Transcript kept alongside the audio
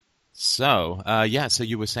So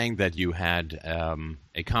you were saying that you had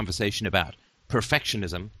a conversation about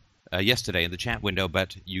perfectionism yesterday in the chat window,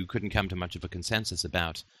 but you couldn't come to much of a consensus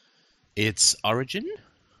about its origin?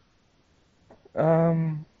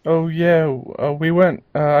 Oh yeah, we weren't,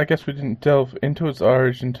 I guess we didn't delve into its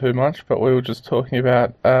origin too much, but we were just talking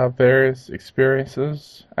about various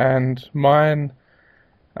experiences, and mine,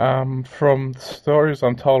 from the stories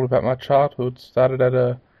I'm told about my childhood, started at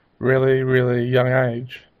a really, really young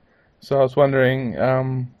age. So I was wondering,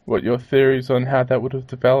 what your theories on how that would have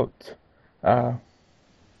developed. Uh,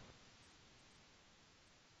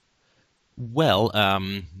 Well,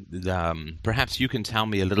 perhaps you can tell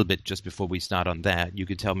me a little bit just before we start on that. You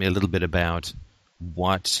could tell me a little bit about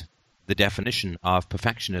what the definition of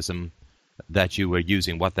perfectionism that you were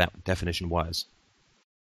using, what that definition was.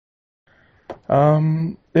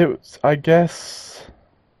 it was, I guess,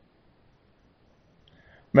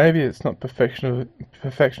 maybe it's not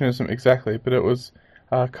perfectionism exactly, but it was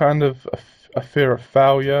kind of a fear of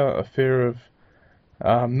failure, a fear of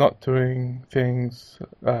not doing things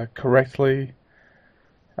correctly,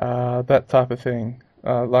 that type of thing.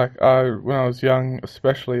 When I was young,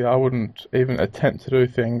 especially, I wouldn't even attempt to do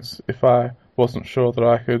things if I wasn't sure that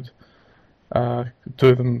I could uh,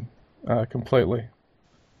 do them completely.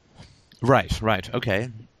 Right, right, okay.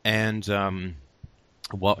 And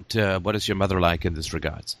what is your mother like in this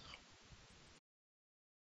regards?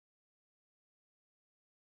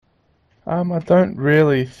 I don't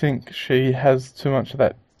really think she has too much of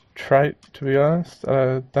that trait, to be honest.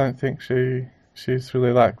 I don't think she's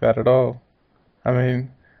really like that at all. I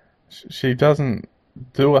mean, she doesn't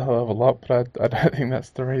do a hell of a lot, but I don't think that's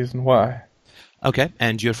the reason why. Okay,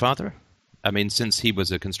 and your father? I mean, since he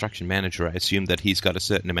was a construction manager, I assume that he's got a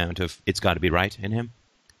certain amount of it's got to be right in him.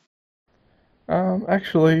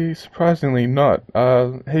 Actually, surprisingly not.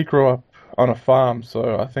 He grew up on a farm,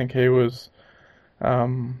 so I think he was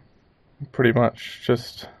um, pretty much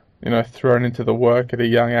just, thrown into the work at a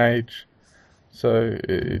young age. So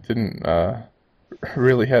he didn't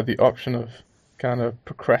really have the option of kind of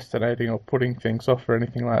procrastinating or putting things off or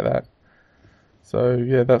anything like that. So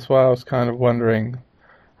yeah, that's why I was kind of wondering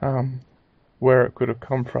um, where it could have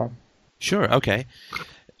come from. Sure, okay.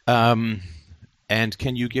 Um, and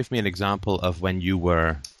can you give me an example of when you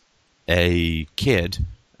were a kid,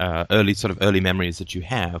 early memories that you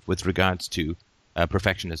have with regards to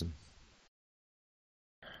perfectionism?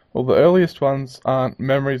 Well, the earliest ones aren't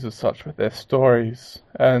memories as such, but they're stories,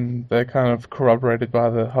 and they're kind of corroborated by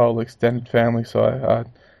the whole extended family. So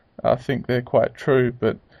I think they're quite true.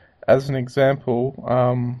 But as an example,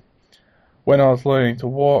 when I was learning to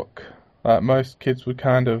walk, most kids would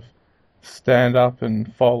kind of stand up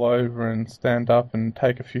and fall over, and stand up and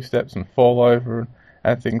take a few steps and fall over,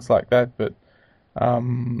 and things like that. But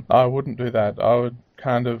I wouldn't do that. I would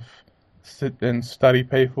kind of sit and study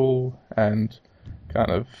people and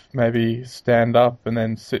kind of maybe stand up and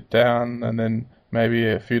then sit down, and then maybe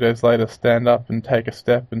a few days later stand up and take a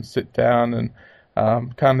step and sit down, and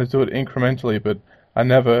kind of do it incrementally. But I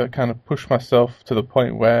never kind of pushed myself to the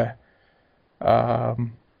point where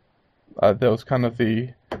um, there was kind of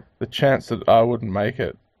the chance that I wouldn't make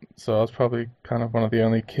it. So I was probably kind of one of the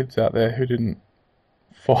only kids out there who didn't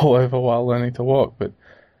fall over while learning to walk. But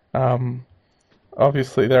um,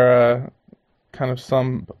 obviously there are kind of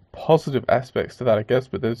some positive aspects to that, I guess,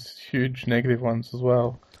 but there's huge negative ones as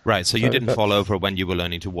well. Right. So you So didn't fall that's over when you were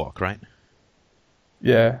learning to walk, right?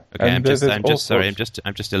 yeah, Okay. and there's I'm all just sorry. sorts.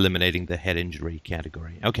 I'm just eliminating the head injury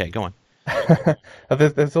category. Okay, go on.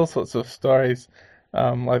 There's all sorts of stories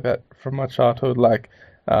like that from my childhood. Like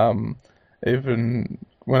um, even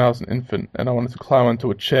when I was an infant and I wanted to climb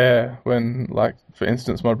onto a chair, when, like, for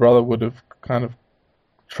instance, my brother would have kind of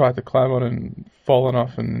tried to climb on and fallen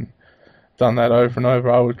off and done that over and over,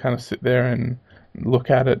 I would kind of sit there and look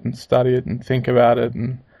at it and study it and think about it,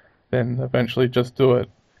 and then eventually just do it.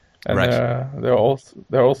 And Right. there are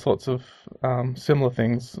all sorts of similar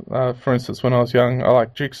things. For instance, when I was young, I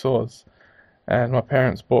liked jigsaws, and my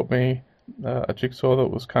parents bought me a jigsaw that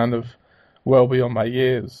was kind of well beyond my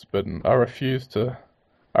years, but I refused to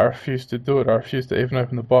do it. I refused to even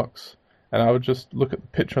open the box, and I would just look at the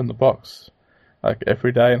picture in the box like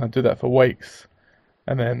every day, and I'd do that for weeks.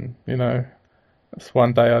 And then, this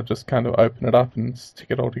one day I'd just kind of open it up and stick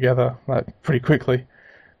it all together like pretty quickly.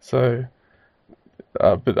 So,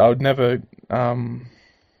 but um,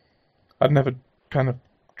 I'd never kind of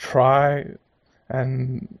try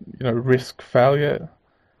and, risk failure,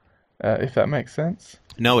 if that makes sense.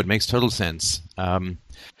 No, it makes total sense.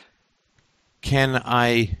 Can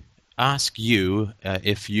I ask you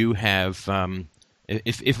if you have,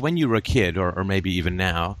 if when you were a kid, or maybe even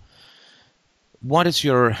now, What is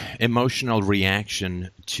your emotional reaction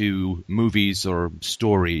to movies or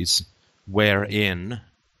stories wherein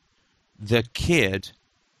the kid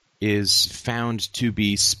is found to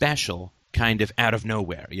be special kind of out of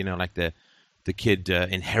nowhere? You know, like the kid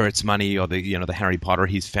inherits money, or the Harry Potter,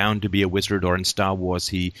 he's found to be a wizard, or in Star Wars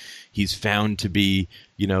he's found to be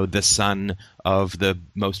the son of the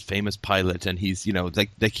most famous pilot, and he's like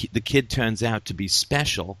the kid turns out to be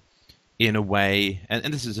special in a way,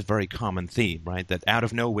 and this is a very common theme, right? That out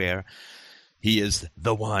of nowhere he is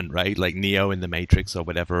the one, right? Like Neo in the Matrix or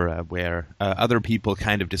whatever, where other people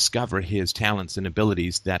kind of discover his talents and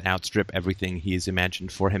abilities that outstrip everything he's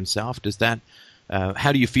imagined for himself.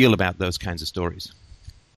 How do you feel about those kinds of stories?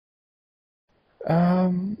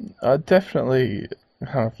 I definitely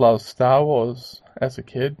kind of loved Star Wars as a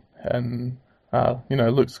kid, and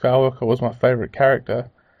Luke Skywalker was my favorite character.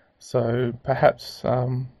 So perhaps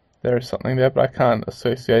there is something there, but I can't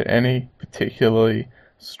associate any particularly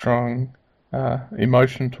strong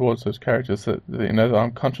emotion towards those characters that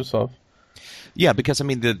I'm conscious of. Yeah, because I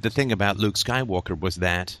mean the thing about Luke Skywalker was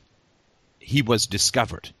that he was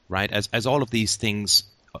discovered, right? As all of these things,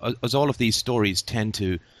 as all of these stories tend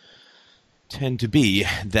to be,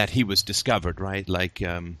 that he was discovered, right? Like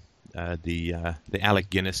the Alec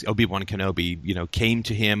Guinness, Obi-Wan Kenobi, came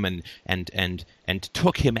to him and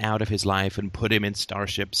took him out of his life and put him in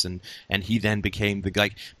starships, and he then became the guy.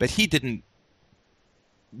 But he didn't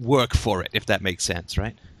work for it, if that makes sense,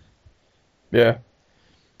 right? Yeah.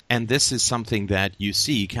 And this is something that you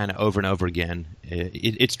see kind of over and over again.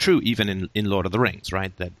 It's true even in Lord of the Rings,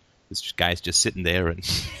 right? That this guy's just sitting there, and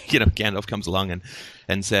Gandalf comes along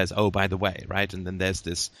and says, "Oh, by the way," right? And then there's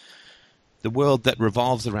the world that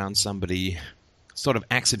revolves around somebody sort of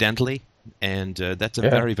accidentally, and that's a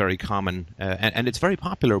very, very common, and it's very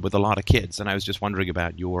popular with a lot of kids. And I was just wondering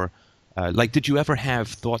about your, did you ever have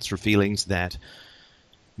thoughts or feelings that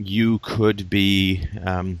you could be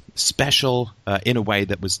special in a way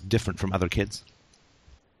that was different from other kids?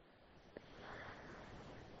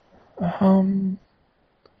 I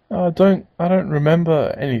don't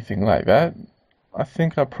remember anything like that. I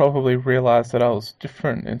think I probably realized that I was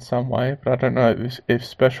different in some way, but I don't know if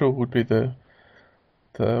special would be the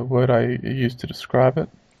word I used to describe it.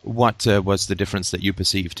 What was the difference that you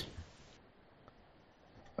perceived?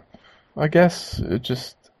 I guess it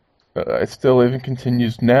still even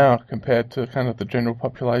continues now compared to kind of the general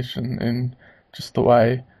population in just the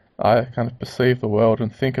way I kind of perceive the world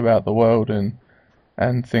and think about the world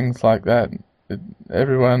and things like that.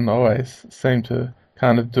 Everyone always seemed to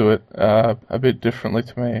kind of do it a bit differently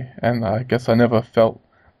to me, and I guess I never felt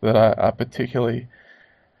that I particularly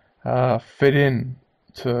fit in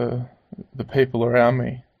to the people around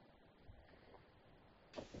me.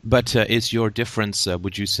 But is your difference,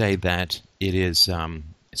 would you say that it is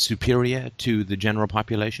superior to the general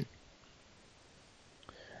population?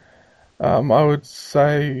 I would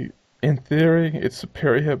say in theory it's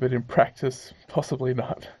superior, but in practice possibly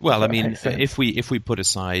not. If Well, I that mean, makes sense. if we put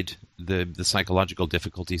aside the psychological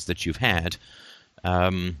difficulties that you've had,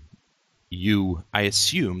 I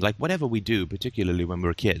assume, like whatever we do, particularly when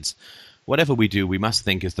we're kids, whatever we do, we must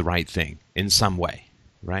think is the right thing in some way,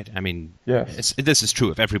 right? I mean, Yes. this is true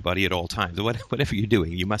of everybody at all times. Whatever you're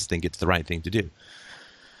doing, you must think it's the right thing to do.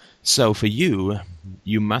 So for you,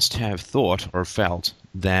 you must have thought or felt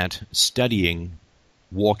that studying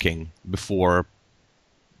walking before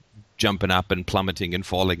jumping up and plummeting and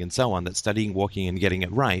falling and so on, that studying walking and getting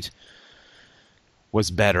it right was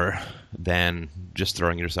better than just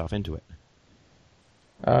throwing yourself into it.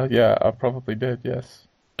 Yeah, I probably did, yes.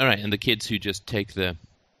 All right, and the kids who just take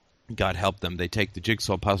God help them, they take the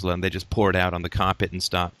jigsaw puzzle and they just pour it out on the carpet and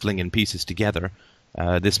start flinging pieces together.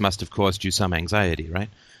 This must have caused you some anxiety, right?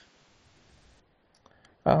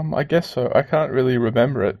 I guess so. I can't really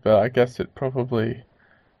remember it, but I guess it probably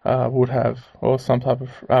would have, or some type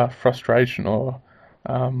of frustration, or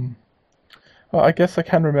um, well, I guess I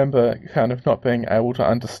can remember kind of not being able to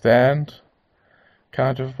understand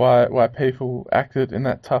kind of why people acted in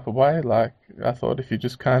that type of way. Like I thought if you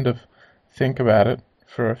just kind of think about it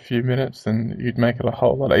for a few minutes, then you'd make it a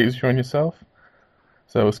whole lot easier on yourself.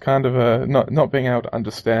 So it was kind of a not being able to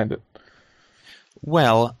understand it.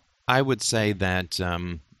 Well, I would say that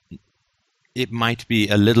it might be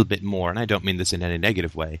a little bit more, and I don't mean this in any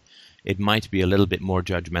negative way, it might be a little bit more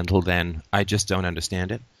judgmental than I just don't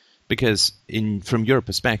understand it. Because from your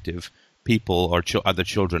perspective, people or other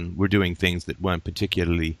children were doing things that weren't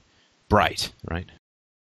particularly bright, right?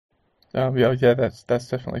 Yeah, that's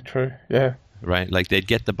definitely true. Yeah. Right? Like they'd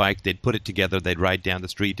get the bike, they'd put it together, they'd ride down the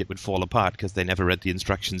street, it would fall apart because they never read the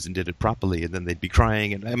instructions and did it properly, and then they'd be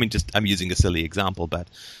crying. And I mean, I'm using a silly example, but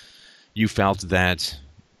you felt that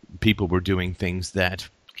people were doing things that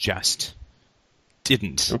just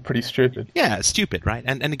didn't. They were pretty stupid. Yeah, stupid, right?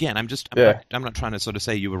 And again, I'm not trying to sort of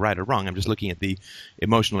say you were right or wrong. I'm just looking at the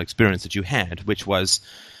emotional experience that you had, which was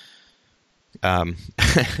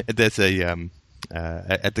there's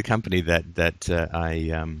at the company that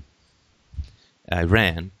I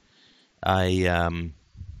ran, I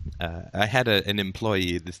had an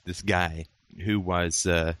employee, this guy who was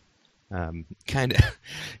kind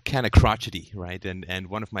of crotchety, right? And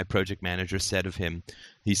one of my project managers said of him,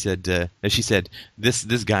 she said,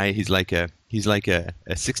 this guy, he's like a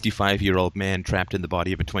 65-year-old man trapped in the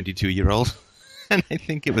body of a 22-year-old. And I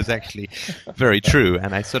think it was actually very true.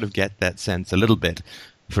 And I sort of get that sense a little bit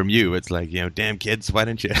from you. It's like, damn kids, why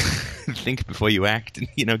don't you think before you act and,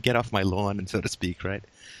 get off my lawn, and so to speak, right?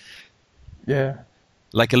 Yeah.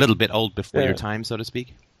 Like a little bit old before your time, so to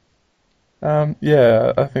speak?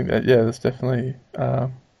 Yeah, I think that, that's definitely,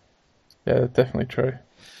 that's definitely true.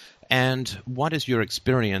 And what is your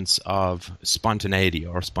experience of spontaneity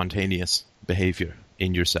or spontaneous behavior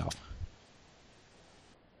in yourself?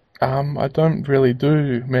 I don't really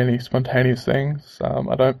do many spontaneous things.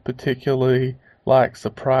 I don't particularly like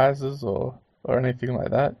surprises or anything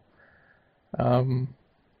like that. I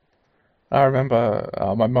remember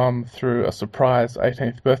my mum threw a surprise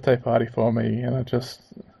 18th birthday party for me, and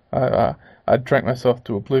I drank myself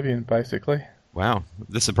to oblivion, basically. Wow.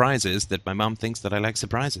 The surprise is that my mum thinks that I like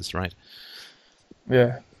surprises, right?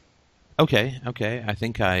 Yeah. Okay. I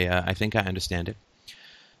think I understand it.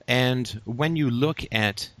 And when you look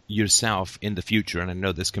at yourself in the future, and I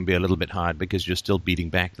know this can be a little bit hard because you're still beating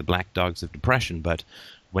back the black dogs of depression, but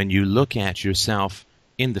when you look at yourself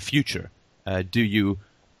in the future, do you,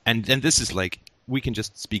 and this is like, we can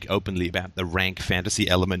just speak openly about the rank fantasy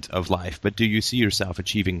element of life, but do you see yourself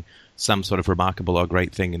achieving some sort of remarkable or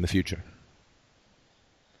great thing in the future?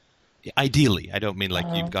 Ideally, I don't mean like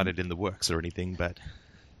you've got it in the works or anything, but...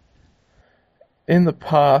 In the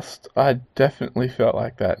past, I definitely felt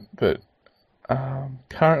like that, but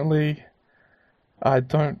currently, I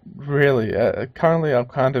don't really. Currently, I'm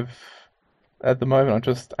kind of, at the moment, I'm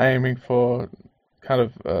just aiming for kind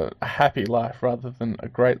of a happy life rather than a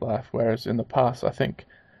great life, whereas in the past, I think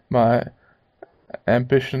my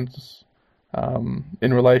ambitions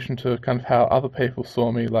in relation to kind of how other people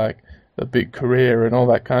saw me, like a big career and all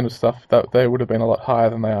that kind of stuff, that they would have been a lot higher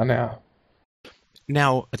than they are now.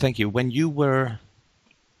 Now, thank you. When you were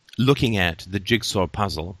looking at the jigsaw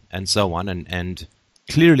puzzle and so on, and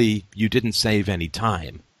clearly you didn't save any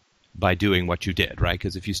time by doing what you did, right?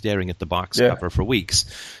 Because if you're staring at the box cover for weeks,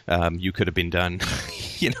 you could have been done,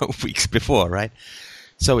 weeks before, right?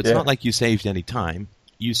 So it's not like you saved any time.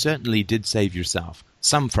 You certainly did save yourself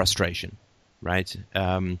some frustration, right?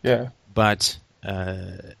 But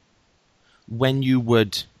when you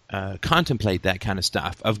would contemplate that kind of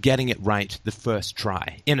stuff, of getting it right the first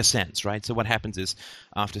try, in a sense, right? So what happens is,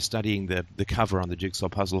 after studying the cover on the jigsaw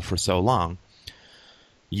puzzle for so long,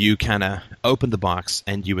 you kind of open the box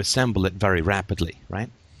and you assemble it very rapidly, right?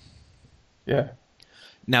 Yeah.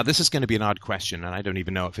 Now, this is going to be an odd question, and I don't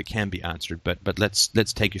even know if it can be answered, but let's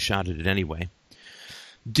take a shot at it anyway.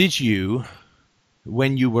 Did you,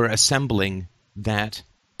 when you were assembling that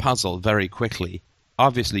puzzle very quickly,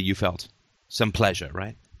 obviously you felt some pleasure,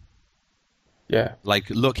 right? Yeah. Like,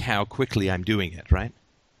 look how quickly I'm doing it, right?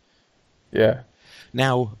 Yeah.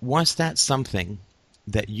 Now, was that something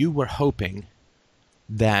that you were hoping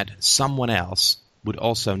that someone else would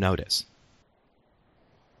also notice?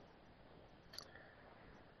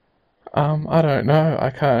 I don't know.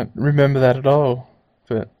 I can't remember that at all,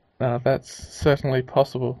 but that's certainly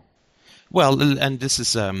possible. Well, and this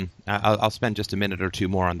is, I'll spend just a minute or two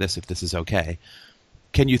more on this if this is okay.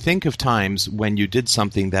 Can you think of times when you did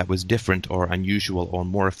something that was different or unusual or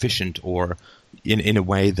more efficient or in a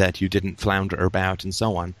way that you didn't flounder about and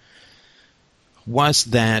so on? Was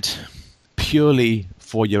that purely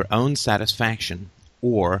for your own satisfaction,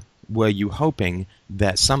 or were you hoping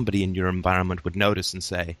that somebody in your environment would notice and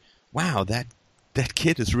say, wow, that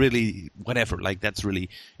kid is really whatever, like that's really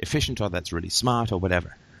efficient or that's really smart or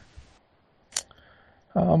whatever?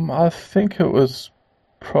 I think it was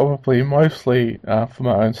probably mostly for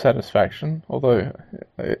my own satisfaction, although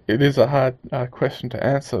it is a hard question to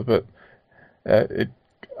answer, but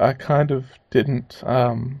I kind of didn't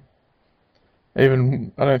I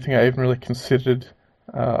don't think I even really considered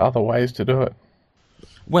other ways to do it.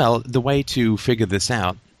 Well, the way to figure this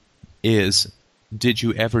out is, did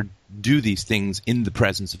you ever do these things in the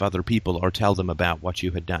presence of other people or tell them about what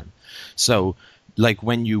you had done? So Like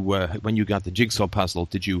when you got the jigsaw puzzle,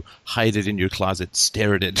 did you hide it in your closet,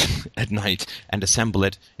 stare at it at night, and assemble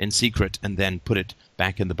it in secret, and then put it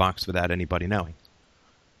back in the box without anybody knowing?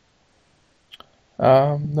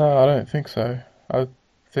 No, I don't think so. I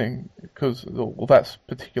think because well, that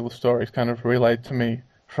particular story is kind of relayed to me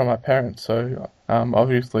from my parents, so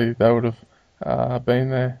obviously they would have been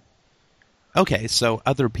there. Okay, so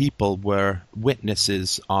other people were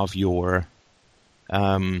witnesses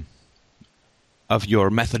um, of your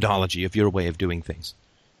methodology, of your way of doing things.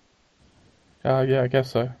 Yeah, I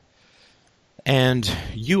guess so. And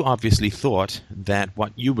you obviously thought that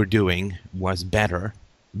what you were doing was better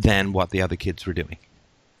than what the other kids were doing.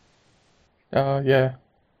 Yeah.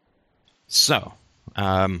 So,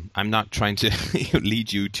 I'm not trying to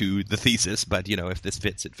lead you to the thesis, but if this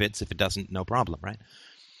fits, it fits. If it doesn't, no problem, right?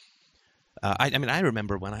 I mean, I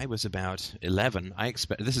remember when I was about 11.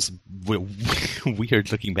 This is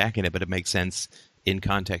weird looking back in it, but it makes sense in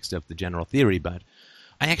context of the general theory. But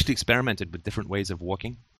I actually experimented with different ways of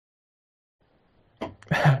walking.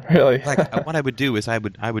 Really? Like what I would do is I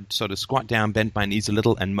would sort of squat down, bend my knees a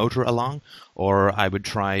little, and motor along, or I would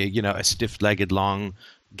try a stiff-legged long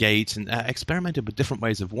gait, and experimented with different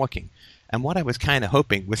ways of walking. And what I was kind of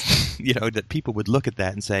hoping was that people would look at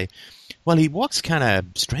that and say, well, he walks kind of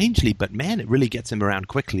strangely, but man, it really gets him around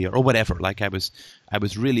quickly, or whatever. Like I was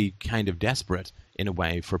really kind of desperate in a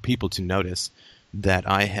way for people to notice that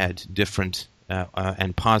I had different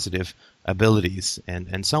and positive abilities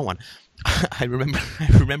and so on. I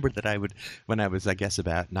remember that I would, when I was, I guess,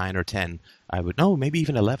 about 9 or 10, no, maybe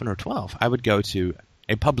even 11 or 12, I would go to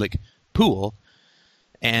a public pool,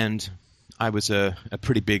 and I was a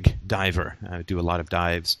pretty big diver. I would do a lot of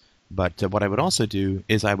dives, but what I would also do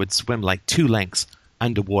is I would swim like 2 lengths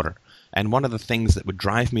underwater. And one of the things that would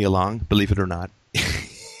drive me along, believe it or not,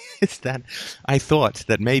 is that I thought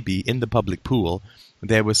that maybe in the public pool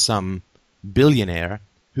there was some billionaire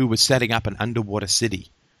who was setting up an underwater city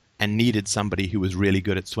and needed somebody who was really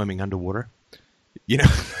good at swimming underwater. You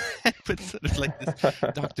know, but sort of like this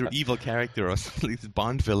Dr. Evil character or something, this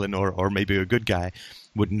Bond villain or maybe a good guy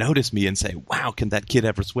would notice me and say, wow, can that kid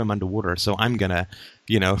ever swim underwater? So I'm going to,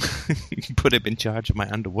 put him in charge of my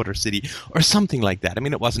underwater city or something like that. I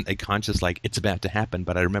mean, it wasn't a conscious, like, it's about to happen,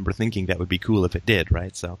 but I remember thinking that would be cool if it did,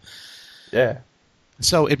 right? Yeah.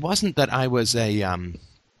 So it wasn't that I was a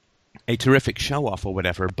terrific show-off or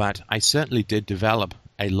whatever, but I certainly did develop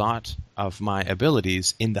a lot of my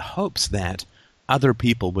abilities in the hopes that other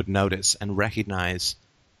people would notice and recognize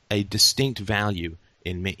a distinct value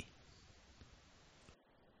in me.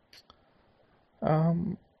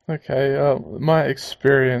 Okay. My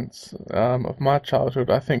experience of my childhood,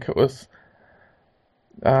 I think it was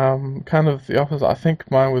kind of the opposite. I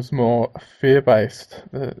think mine was more fear-based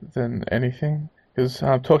than anything. Because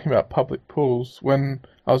talking about public pools, when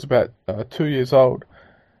I was about 2 years old,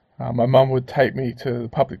 my mum would take me to the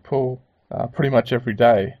public pool pretty much every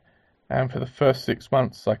day. And for the first 6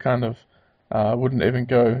 months, I kind of wouldn't even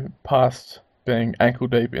go past being ankle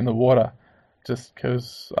deep in the water just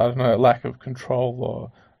because, I don't know, lack of control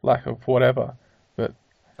or lack of whatever. But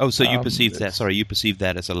Oh, so you perceived that, it's, sorry, you perceived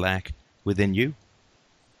that as a lack within you?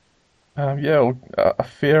 yeah, well, a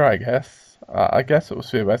fear, I guess. I guess it was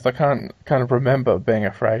fear-based. I can't kind of remember being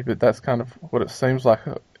afraid, but that's kind of what it seems like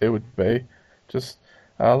it would be. Just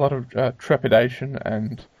a lot of trepidation,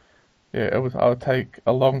 and yeah, it was. I would take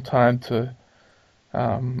a long time to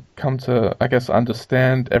come to, I guess,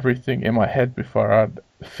 understand everything in my head before I'd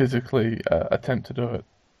physically attempt to do it.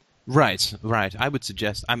 Right, right. I will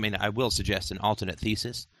suggest an alternate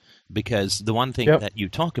thesis, because the one thing Yep. that you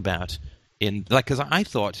talk about because I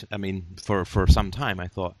thought, I mean, for some time, I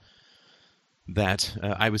thought that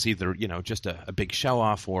I was either, just a big show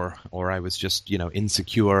off, or I was just,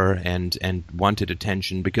 insecure and wanted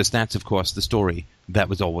attention, because that's, of course, the story that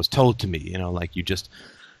was always told to me, like you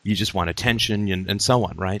just want attention and so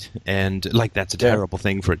on, right? And like that's a Yeah. terrible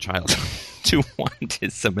thing for a child to want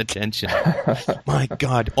is some attention. My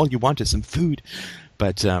God, all you want is some food.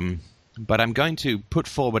 But I'm going to put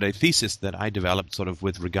forward a thesis that I developed sort of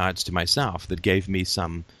with regards to myself that gave me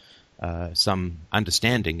some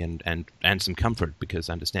understanding and some comfort, because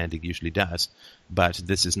understanding usually does. But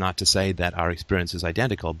this is not to say that our experience is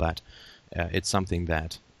identical, but it's something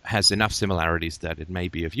that has enough similarities that it may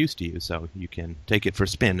be of use to you, so you can take it for a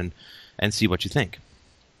spin and see what you think.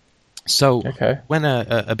 So Okay. when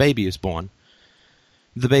a baby is born,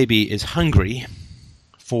 the baby is hungry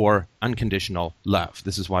for unconditional love.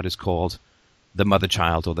 This is what is called the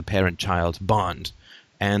mother-child or the parent-child bond.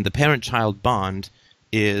 And the parent-child bond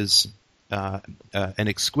is an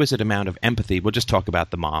exquisite amount of empathy. We'll just talk about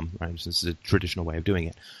the mom, right? This is a traditional way of doing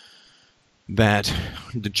it. that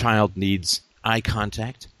the child needs eye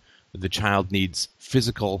contact, the child needs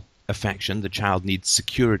physical affection, the child needs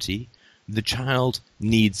security, the child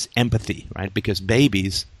needs empathy, right? Because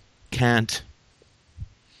babies can't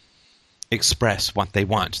express what they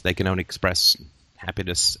want. They can only express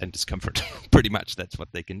happiness and discomfort. Pretty much that's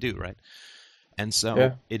what they can do, right? And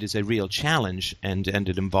so it is a real challenge, and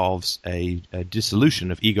it involves a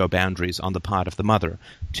dissolution of ego boundaries on the part of the mother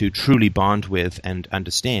to truly bond with and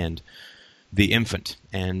understand the infant.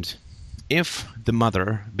 And if the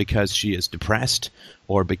mother, because she is depressed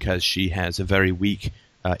or because she has a very weak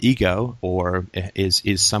ego, or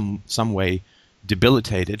is some way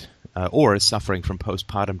debilitated, or is suffering from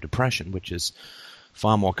postpartum depression, which is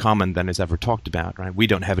far more common than is ever talked about, right? We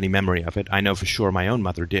don't have any memory of it. I know for sure my own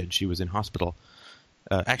mother did. She was in hospital,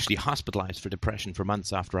 actually hospitalized for depression for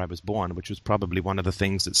months after I was born, which was probably one of the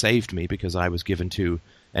things that saved me, because I was given to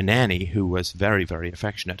a nanny who was very, very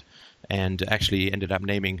affectionate and actually ended up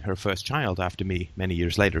naming her first child after me many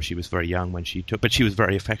years later. She was very young when she took, but she was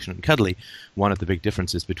very affectionate and cuddly. One of the big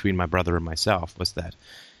differences between my brother and myself was that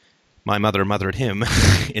my mother mothered him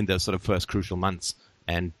in those sort of first crucial months,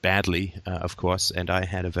 and badly, of course, and I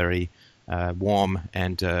had a very warm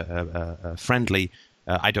and friendly.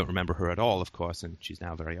 I don't remember her at all, of course, and she's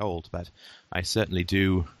now very old, but I certainly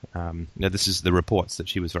do. This is the reports that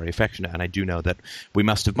she was very affectionate, and I do know that we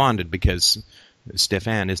must have bonded, because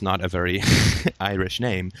Stefan is not a very Irish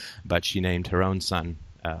name, but she named her own son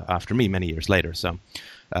after me many years later.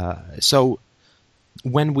 So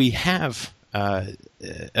when we have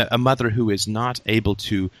a mother who is not able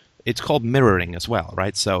to, it's called mirroring as well,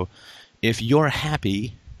 right? So if you're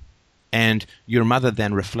happy and your mother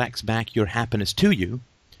then reflects back your happiness to you,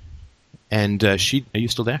 and are you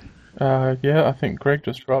still there? Yeah, I think Greg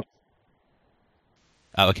just dropped.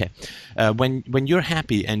 Oh, okay. When you're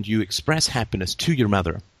happy and you express happiness to your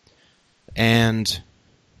mother, and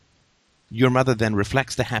your mother then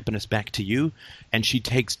reflects the happiness back to you, and she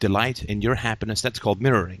takes delight in your happiness, that's called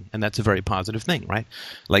mirroring, and that's a very positive thing, right?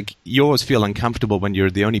 Like, you always feel uncomfortable when you're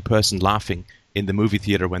the only person laughing in the movie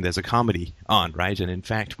theater when there's a comedy on, right? And in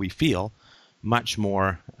fact, we feel much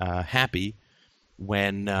more happy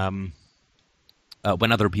when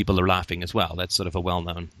other people are laughing as well. That's sort of a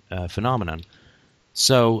well-known phenomenon.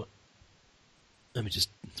 So, let me just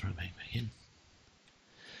throw it back in.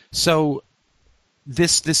 So,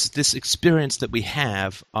 this experience that we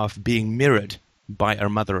have of being mirrored by our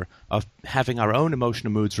mother, of having our own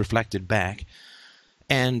emotional moods reflected back,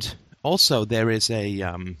 and also there is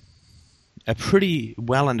a pretty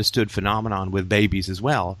well understood phenomenon with babies as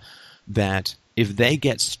well, that if they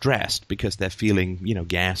get stressed because they're feeling,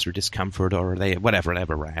 gas or discomfort, or they they have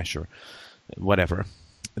a rash or whatever,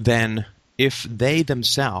 then if they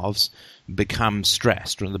themselves become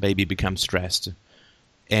stressed, or the baby becomes stressed,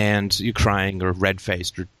 and you're crying or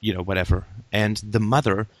red-faced or, whatever, and the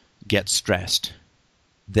mother gets stressed,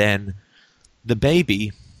 then the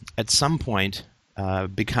baby at some point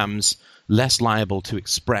becomes less liable to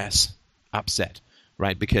express upset,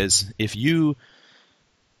 right? Because if you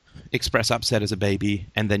express upset as a baby,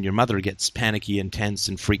 and then your mother gets panicky and tense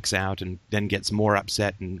and freaks out, and then gets more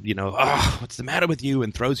upset and, what's the matter with you,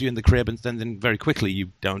 and throws you in the crib, and then very quickly you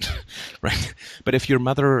don't, right? But if your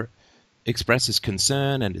mother expresses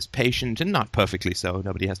concern and is patient, and not perfectly so,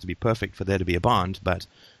 nobody has to be perfect for there to be a bond, but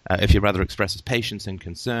if your mother expresses patience and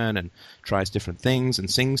concern and tries different things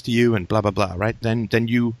and sings to you and blah, blah, blah, right, then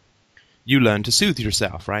you learn to soothe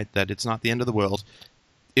yourself, right, that it's not the end of the world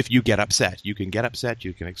if you get upset. You can get upset,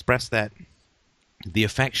 you can express that. The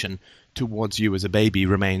affection towards you as a baby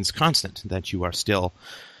remains constant, that you are still,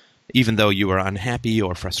 even though you are unhappy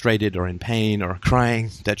or frustrated or in pain or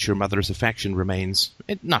crying, that your mother's affection remains,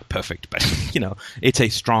 not perfect, but, it's a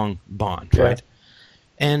strong bond, right?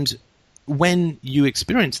 And when you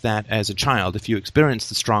experience that as a child, if you experience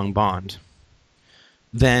the strong bond,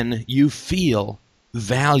 then you feel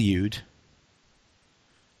valued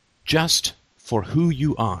just for who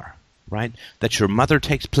you are, right? That your mother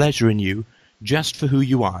takes pleasure in you just for who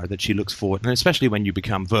you are, that she looks forward, and especially when you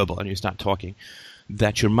become verbal and you start talking,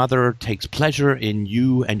 that your mother takes pleasure in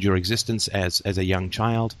you and your existence as a young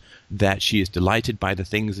child, that she is delighted by the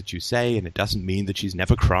things that you say, and it doesn't mean that she's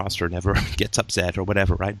never cross or never gets upset or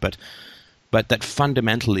whatever, right? But that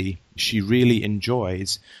fundamentally she really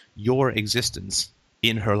enjoys your existence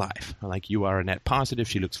in her life. Like, you are a net positive.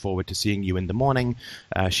 She looks forward to seeing you in the morning.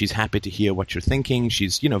 She's happy to hear what you're thinking.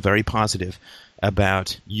 She's, very positive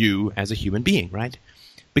about you as a human being, right?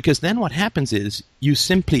 Because then what happens is you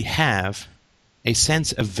simply have a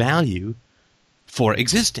sense of value for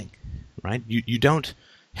existing, right? You don't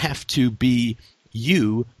have to be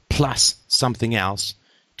you plus something else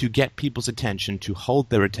to get people's attention, to hold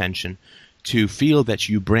their attention, to feel that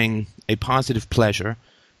you bring a positive pleasure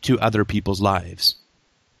to other people's lives.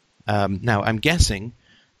 Now, I'm guessing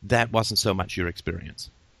that wasn't so much your experience.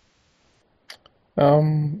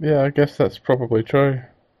 Yeah, I guess that's probably true.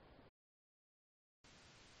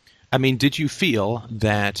 I mean, did you feel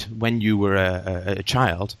that when you were a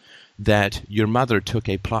child, that your mother took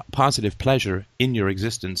a positive pleasure in your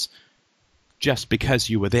existence just because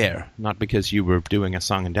you were there, not because you were doing a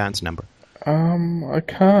song and dance number? I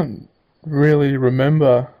can't really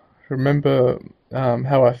remember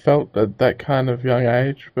how I felt at that kind of young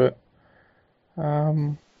age, but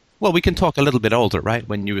um, Well, we can talk a little bit older, right?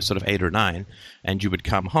 When you were sort of 8 or 9, and you would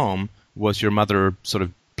come home, was your mother sort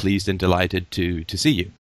of pleased and delighted to see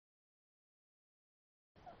you?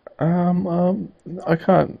 I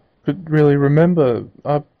can't really remember.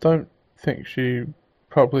 I don't think she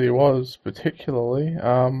probably was particularly.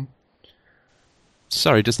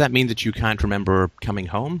 Sorry, does that mean that you can't remember coming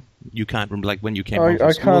home? You can't remember, like, when you came home from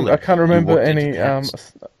I school can't I and can't you remember walked into any the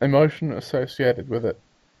house? emotion associated with it.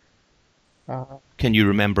 Can you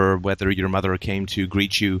remember whether your mother came to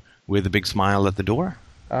greet you with a big smile at the door?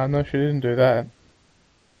 No, she didn't do that.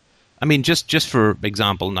 I mean, just for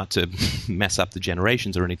example, not to mess up the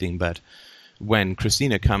generations or anything, but when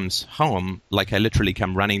Christina comes home, like, I literally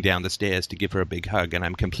come running down the stairs to give her a big hug, and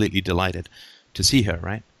I'm completely delighted to see her,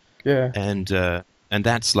 right? Yeah, And and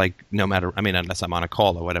that's like, no matter, I mean, unless I'm on a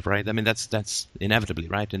call or whatever, right? I mean, that's inevitably,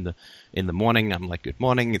 right? In the morning, I'm like, good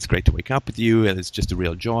morning, it's great to wake up with you, and it's just a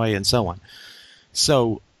real joy, and so on.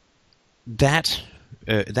 So that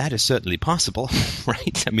that is certainly possible,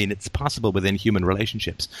 right? I mean, it's possible within human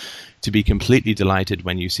relationships to be completely delighted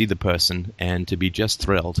when you see the person, and to be just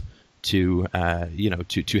thrilled to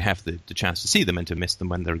to have the chance to see them, and to miss them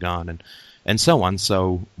when they're gone, and so on.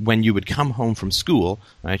 So when you would come home from school,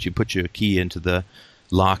 right, you put your key into the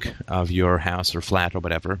lock of your house or flat or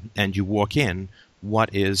whatever, and you walk in.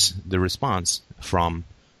 What is the response from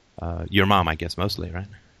your mom? I guess mostly, right?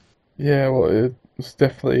 yeah. Well, it was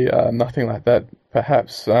definitely nothing like that.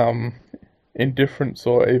 Perhaps indifference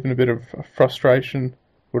or even a bit of frustration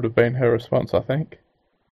would have been her response, I think.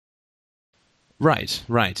 Right,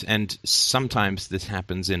 right. And sometimes this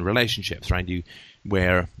happens in relationships, right?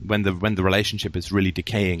 Where when the relationship is really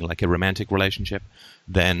decaying, like a romantic relationship,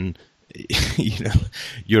 then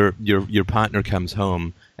your partner comes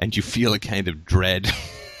home, and you feel a kind of dread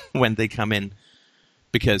when they come in,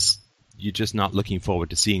 because you're just not looking forward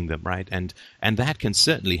to seeing them, right? And that can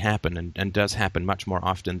certainly happen, and does happen much more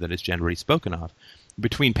often than is generally spoken of,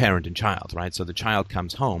 between parent and child, right? So the child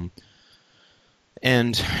comes home,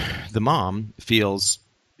 and the mom feels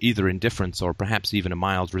either indifference, or perhaps even a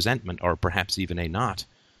mild resentment, or perhaps even a not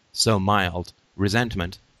so mild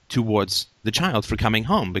resentment towards the child for coming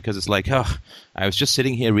home, because it's like, oh, I was just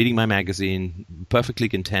sitting here reading my magazine, perfectly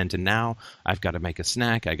content, and now I've got to make a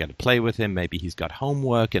snack, I got to play with him, maybe he's got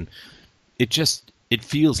homework, and it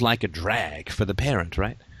feels like a drag for the parent,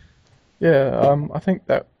 right? Yeah, I think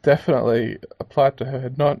that definitely applied to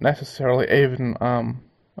her, not necessarily even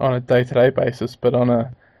on a day-to-day basis, but on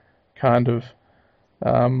a kind of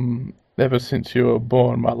ever since you were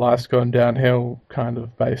born, my life's gone downhill kind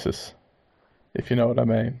of basis, if you know what I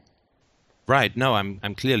mean. Right. No, I'm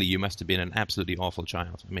clearly, you must have been an absolutely awful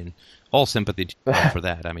child. I mean, all sympathy to your mom for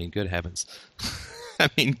that. I mean, good heavens. I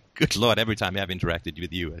mean, good Lord, every time I've interacted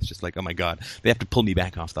with you, it's just like, oh my God, they have to pull me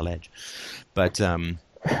back off the ledge. But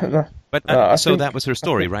No, but no, so that was her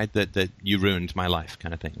story, right? That you ruined my life,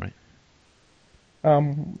 kind of thing, right?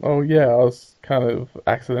 oh yeah, I was kind of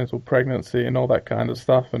accidental pregnancy and all that kind of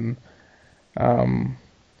stuff, and um,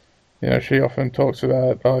 she often talks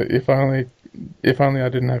about, oh, if only I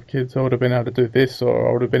didn't have kids, I would have been able to do this, or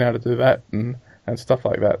I would have been able to do that, and stuff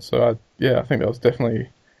like that. So yeah, I think that was definitely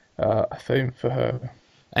a theme for her.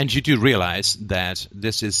 And you do realize that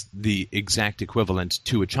this is the exact equivalent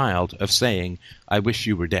to a child of saying, "I wish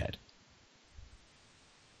you were dead."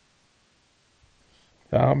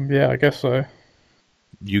 Yeah, I guess so.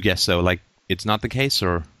 You guess so? Like, it's not the case,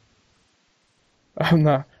 or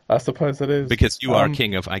No, I suppose it is. because you are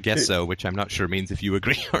king of "I guess She, so," which I'm not sure means if you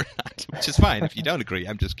agree or not, which is fine. If you don't agree,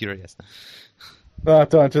 I'm just curious. no,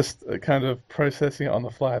 I'm just kind of processing it on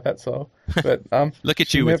the fly. That's all. But Look at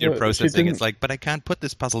she you with your never, she processing. It's didn't. like, but I can't put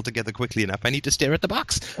this puzzle together quickly enough. I need to stare at the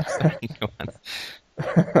box. Sorry, go on.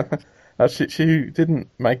 She didn't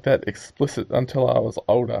make that explicit until I was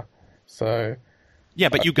older. So Yeah, I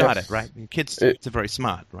but you got it, right? guess Kids it. are very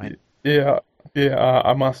smart, right? Yeah, yeah.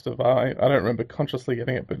 I must have. I don't remember consciously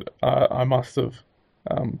getting it, but I must have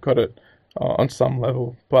got it on some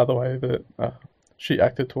level by the way that she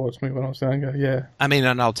acted towards me when I was younger. Yeah. I mean,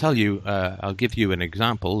 and I'll tell you, I'll give you an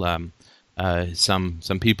example.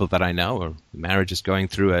 Some people that I know, or marriage is going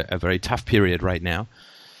through a very tough period right now,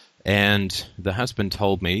 and the husband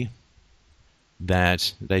told me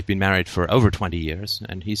that they've been married for over 20 years,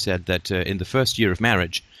 and he said that in the first year of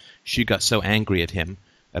marriage, she got so angry at him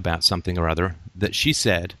about something or other that she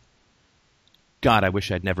said, "God, I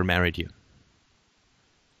wish I'd never married you."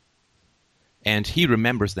 And he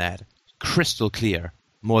remembers that crystal clear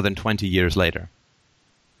more than 20 years later.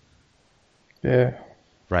 Yeah.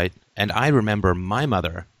 Right? And I remember my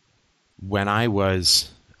mother when I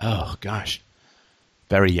was, oh gosh,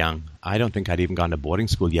 very young. I don't think I'd even gone to boarding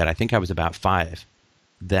school yet. I think I was about 5.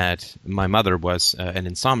 That my mother was an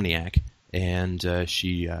insomniac, and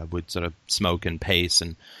she would sort of smoke and pace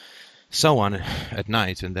and so on at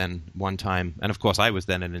night. And then one time, and of course I was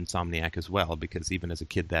then an insomniac as well, because even as a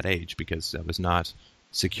kid that age, because I was not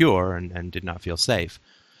secure and did not feel safe.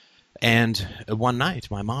 And one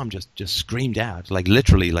night, my mom just screamed out, like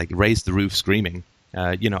literally, like raised the roof screaming.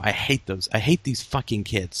 I hate those. I hate these fucking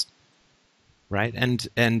kids. Right?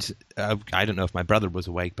 And I don't know if my brother was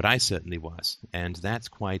awake, but I certainly was. And that's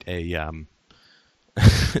quite a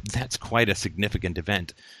that's quite a significant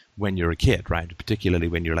event when you're a kid, right? Particularly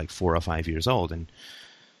when you're like 4 or 5 years old. And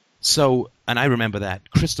I remember that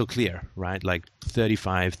crystal clear, right? Like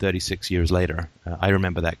 35, 36 years later, I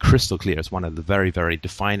remember that crystal clear as one of the very, very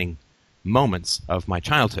defining moments of my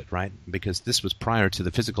childhood, right? Because this was prior to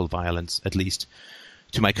the physical violence, at least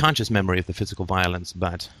to my conscious memory of the physical violence,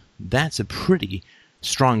 but that's a pretty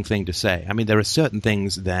strong thing to say. I mean, there are certain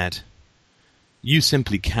things that you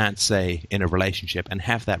simply can't say in a relationship and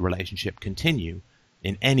have that relationship continue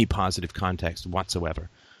in any positive context whatsoever.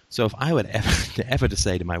 So if I would ever to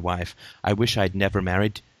say to my wife, "I wish I'd never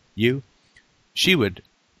married you," she would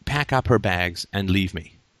pack up her bags and leave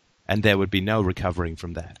me, and there would be no recovering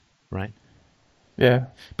from that, right? Yeah.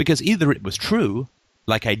 Because either it was true,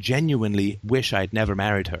 like I genuinely wish I'd never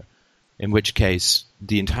married her, in which case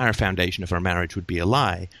the entire foundation of our marriage would be a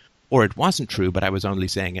lie, or it wasn't true, but I was only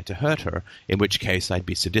saying it to hurt her, in which case I'd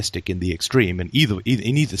be sadistic in the extreme, and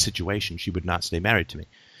in either situation she would not stay married to me.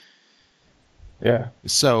 Yeah.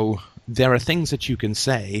 So there are things that you can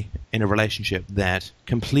say in a relationship that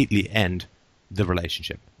completely end the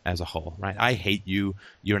relationship as a whole, right? I hate you,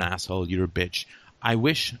 you're an asshole, you're a bitch. I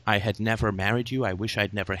wish I had never married you. I wish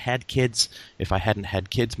I'd never had kids. If I hadn't had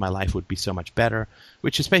kids, my life would be so much better,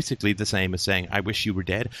 which is basically the same as saying, "I wish you were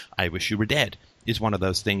dead. I wish you were dead," is one of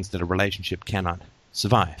those things that a relationship cannot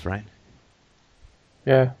survive, right?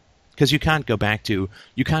 Yeah. Because you can't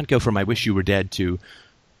go from "I wish you were dead" to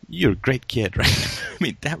 "you're a great kid," right? I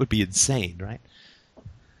mean, that would be insane, right?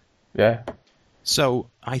 Yeah.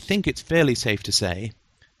 So I think it's fairly safe to say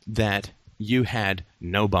that you had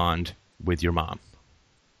no bond with your mom.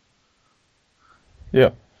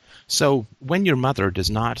 Yeah. So when your mother does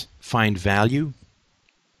not find value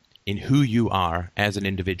in who you are as an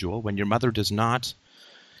individual, when your mother does not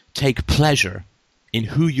take pleasure in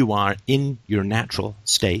who you are in your natural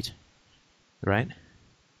state, right?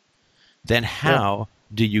 Then how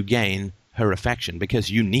do you gain her affection? Because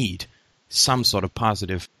you need some sort of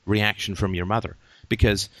positive reaction from your mother.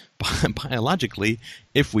 Because biologically,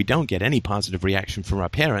 if we don't get any positive reaction from our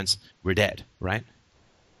parents, we're dead, right?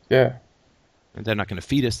 Yeah. And they're not going to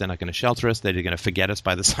feed us. They're not going to shelter us. They're going to forget us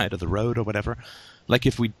by the side of the road or whatever. Like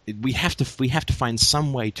if we have to find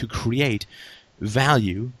some way to create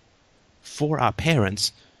value for our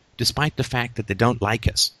parents, despite the fact that they don't like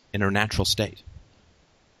us in our natural state.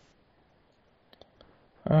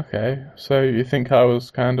 Okay. So you think I was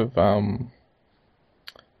kind of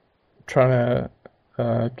trying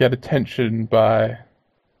to get attention by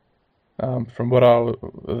from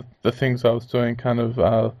the things I was doing, kind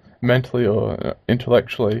of mentally or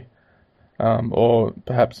intellectually, or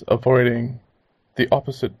perhaps avoiding the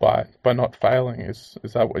opposite by not failing. Is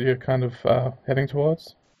that what you're kind of heading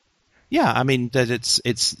towards? Yeah, I mean that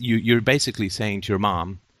you're basically saying to your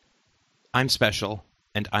mom, "I'm special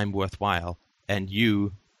and I'm worthwhile, and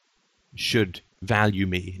you should value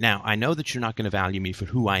me." Now, I know that you're not going to value me for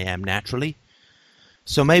who I am naturally,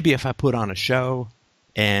 so maybe if I put on a show,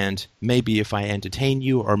 and maybe if I entertain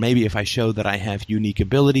you, or maybe if I show that I have unique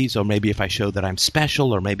abilities, or maybe if I show that I'm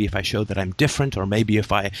special, or maybe if I show that I'm different, or maybe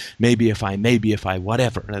if I,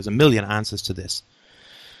 whatever. There's a million answers to this.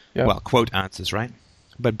 Yeah. Well, quote answers, right?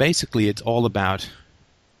 But basically it's all about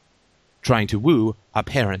trying to woo our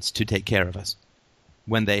parents to take care of us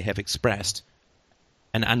when they have expressed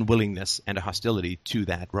an unwillingness and a hostility to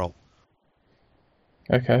that role.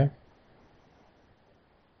 Okay.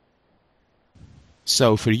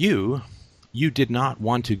 So for you, you did not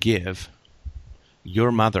want to give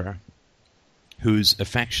your mother, whose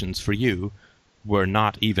affections for you were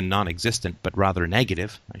not even non-existent, but rather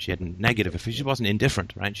negative. She had negative affections. She wasn't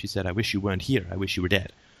indifferent, right? She said, I wish you weren't here. I wish you were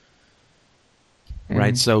dead.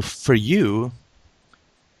 Right? So for you,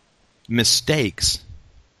 mistakes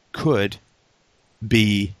could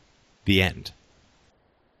be the end.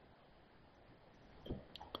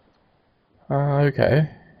 Okay.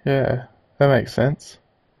 Yeah, that makes sense.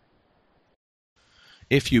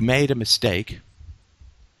 If you made a mistake,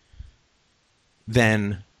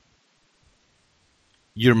 then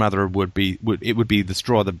your mother would be the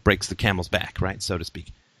straw that breaks the camel's back, right, so to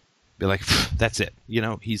speak. Be like, that's it.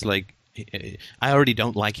 He's like, I already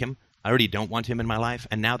don't like him. I already don't want him in my life.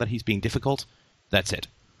 And now that he's being difficult, that's it.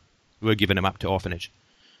 We're giving him up to orphanage.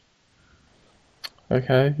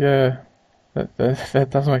 Okay, yeah. That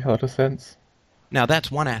does make a lot of sense. Now,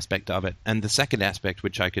 that's one aspect of it. And the second aspect,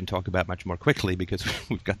 which I can talk about much more quickly because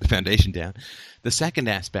we've got the foundation down. The second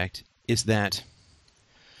aspect is that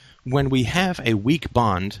when we have a weak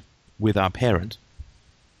bond with our parent,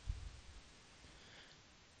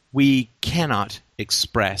 we cannot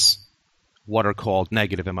express what are called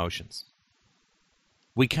negative emotions.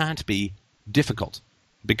 We can't be difficult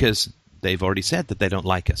because they've already said that they don't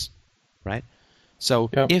like us, right? So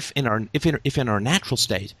Yep. if in our natural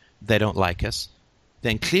state they don't like us,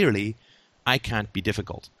 then clearly I can't be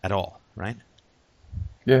difficult at all, right?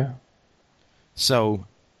 Yeah. So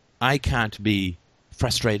I can't be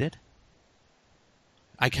frustrated.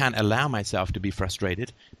 I can't allow myself to be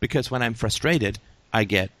frustrated because when I'm frustrated, I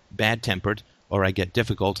get bad-tempered, or I get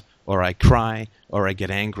difficult, or I cry, or I get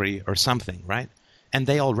angry, or something, right? And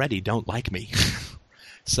they already don't like me.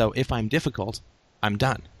 So if I'm difficult, I'm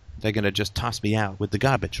done. They're going to just toss me out with the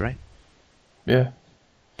garbage, right? Yeah.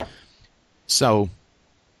 So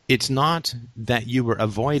it's not that you were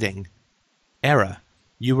avoiding error.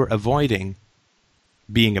 You were avoiding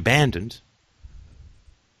being abandoned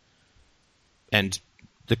and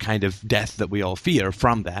the kind of death that we all fear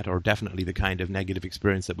from that, or definitely the kind of negative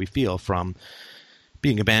experience that we feel from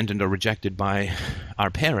being abandoned or rejected by our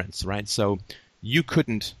parents, right? So you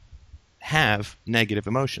couldn't have negative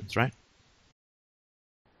emotions, right?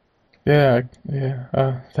 Yeah,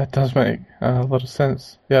 yeah. That does make a lot of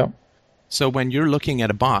sense. Yeah. So when you're looking at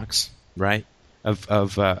a box, right, of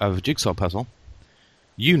a jigsaw puzzle,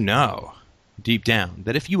 you know deep down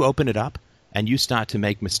that if you open it up and you start to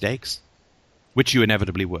make mistakes, which you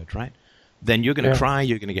inevitably would, right, then you're going to Yeah. cry,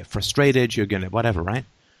 you're going to get frustrated, you're going to whatever, right?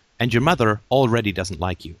 And your mother already doesn't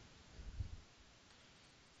like you.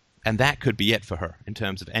 And that could be it for her in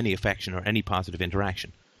terms of any affection or any positive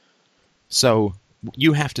interaction. So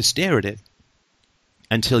you have to stare at it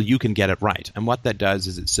until you can get it right. And what that does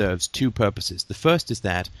is it serves two purposes. The first is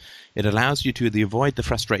that it allows you to avoid the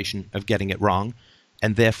frustration of getting it wrong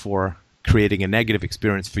and therefore creating a negative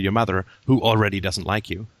experience for your mother who already doesn't like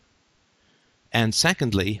you. And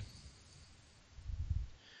secondly,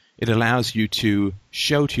 it allows you to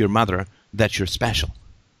show to your mother that you're special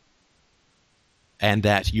and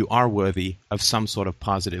that you are worthy of some sort of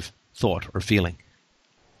positive thought or feeling.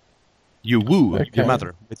 You woo your Okay.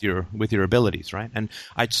 mother with your abilities, right? And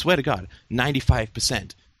I swear to God,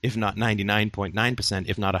 95%, if not 99.9%,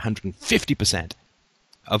 if not 150%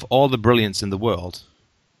 of all the brilliance in the world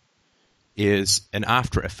is an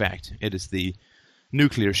after effect. It is the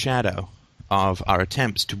nuclear shadow of our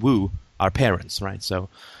attempts to woo our parents, right? So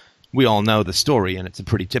we all know the story, and it's a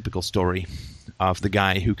pretty typical story of the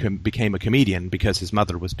guy who became a comedian because his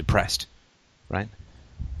mother was depressed, right?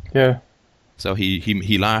 Yeah. So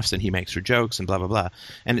he laughs and he makes her jokes and blah, blah, blah.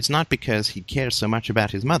 And it's not because he cares so much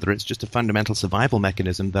about his mother. It's just a fundamental survival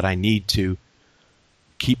mechanism that I need to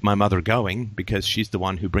keep my mother going because she's the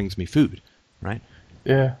one who brings me food, right?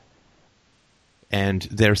 Yeah. And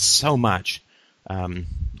there's so much.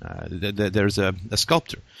 There's a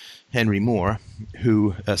sculptor, Henry Moore,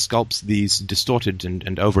 who sculpts these distorted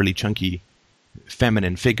and overly chunky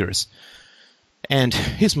feminine figures. And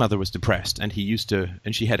his mother was depressed, and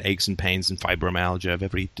she had aches and pains and fibromyalgia of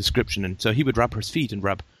every description, and so he would rub her feet and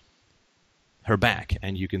rub her back,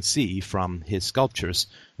 and you can see from his sculptures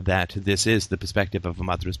that this is the perspective of a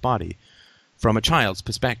mother's body from a child's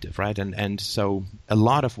perspective, right? And so a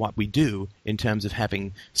lot of what we do in terms of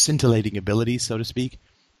having scintillating abilities, so to speak,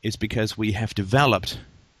 is because we have developed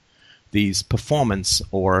these performance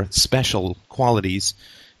or special qualities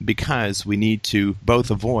because we need to both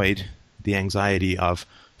avoid the anxiety of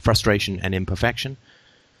frustration and imperfection,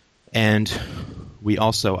 and we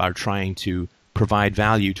also are trying to provide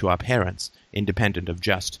value to our parents independent of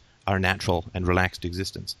just our natural and relaxed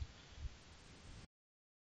existence.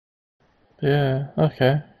 Yeah.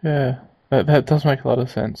 Okay. Yeah. That does make a lot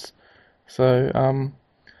of sense. So,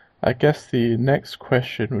 I guess the next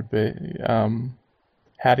question would be,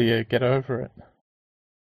 how do you get over it?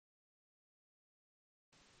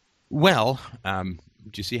 Well,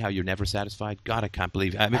 do you see how you're never satisfied? God, I can't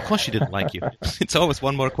believe. I mean, of course she didn't like you. It's always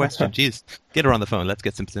one more question. Jeez, get her on the phone. Let's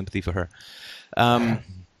get some sympathy for her. Um,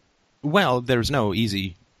 well, there's no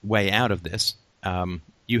easy way out of this.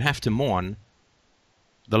 You have to mourn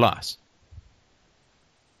the loss,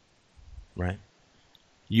 right?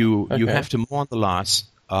 You Okay, have to mourn the loss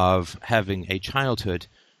of having a childhood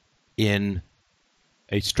in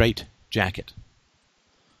a straight jacket,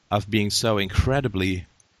 of being so incredibly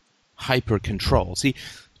hyper control. See,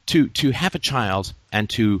 to have a child and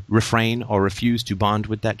to refrain or refuse to bond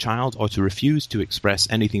with that child or to refuse to express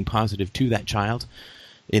anything positive to that child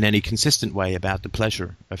in any consistent way about the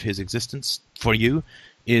pleasure of his existence for you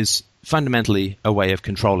is fundamentally a way of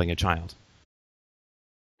controlling a child.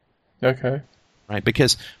 okay, Right?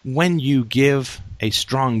 Because when you give a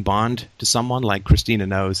strong bond to someone, like Christina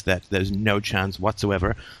knows that there's no chance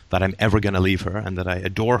whatsoever that I'm ever going to leave her and that I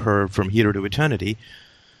adore her from here to eternity,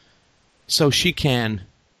 so she can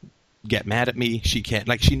get mad at me. She can't,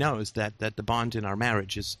 like, she knows that the bond in our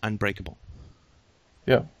marriage is unbreakable.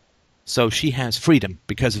 yeah, So she has freedom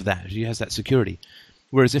because of that. She has that security.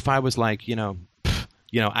 Whereas if I was like, I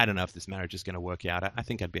don't know if this marriage is going to work out. I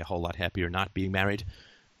think I'd be a whole lot happier not being married.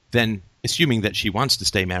 Then, assuming that she wants to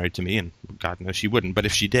stay married to me, and God knows she wouldn't, but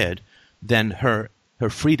if she did, then her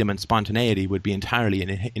freedom and spontaneity would be entirely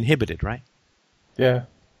inhibited, right? yeah,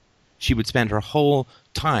 She would spend her whole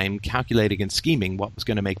time calculating and scheming what was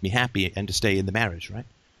going to make me happy and to stay in the marriage, right?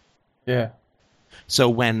 yeah, So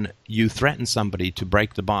when you threaten somebody to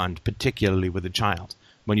break the bond, particularly with a child,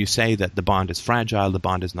 when you say that the bond is fragile, the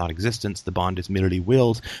bond is not existence, the bond is merely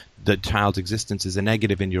willed, the child's existence is a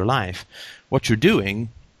negative in your life, what you're doing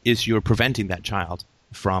is you're preventing that child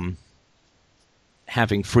from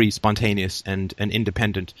having free, spontaneous, and an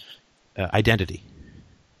independent identity.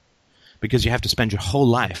 Because you have to spend your whole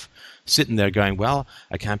life sitting there going, well,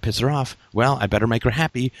 I can't piss her off. Well, I better make her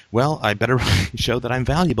happy. Well, I better show that I'm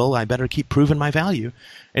valuable. I better keep proving my value.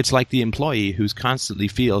 It's like the employee who's constantly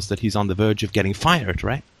feels that he's on the verge of getting fired,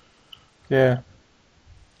 right? yeah,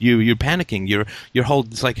 You're panicking.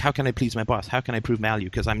 It's like, how can I please my boss? How can I prove value?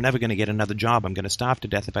 Because I'm never going to get another job. I'm going to starve to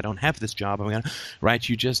death if I don't have this job. Right?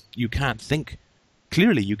 You can't think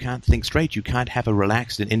clearly. You can't think straight. You can't have a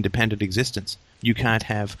relaxed and independent existence. You can't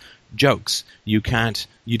have jokes. You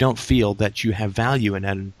don't feel that you have value,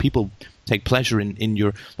 and people take pleasure in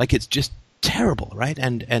your, like, it's just terrible, right?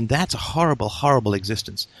 And that's a horrible, horrible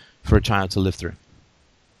existence for a child to live through.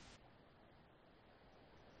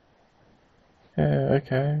 yeah,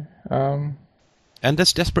 okay, And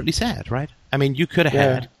that's desperately sad, right? I mean,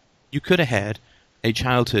 yeah, you could have had a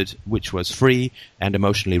childhood which was free and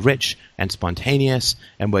emotionally rich and spontaneous,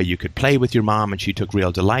 and where you could play with your mom and she took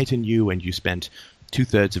real delight in you, and you spent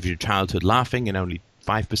 2/3 of your childhood laughing and only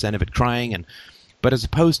 5% of it crying, but as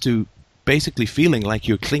opposed to basically feeling like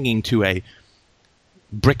you're clinging to a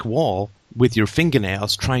brick wall with your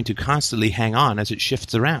fingernails, trying to constantly hang on as it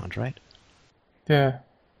shifts around, right? yeah.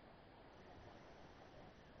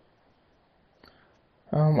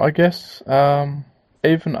 I guess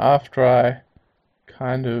even after I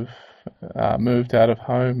kind of moved out of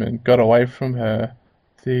home and got away from her,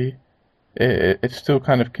 the it still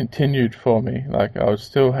kind of continued for me. Like I would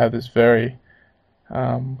still have this very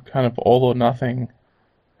kind of all or nothing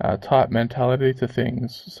type mentality to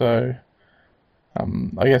things. So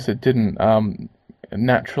I guess it didn't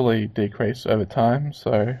naturally decrease over time.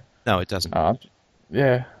 So No, it doesn't. uh,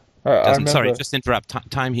 yeah, I Doesn't. Sorry, remember. just interrupt.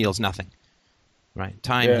 Time heals nothing, right?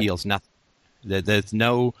 Time Yeah, heals nothing. There's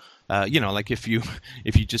no, like if you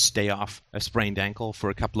just stay off a sprained ankle for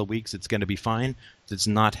a couple of weeks, it's going to be fine. That's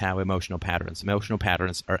not how emotional patterns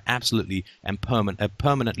are absolutely and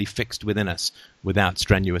permanently fixed within us without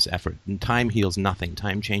strenuous effort. And time heals nothing.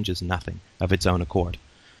 Time changes nothing of its own accord.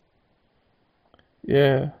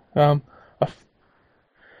 yeah. I, f-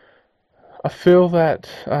 I feel that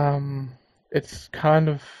it's kind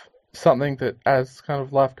of something that as kind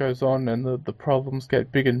of life goes on and the problems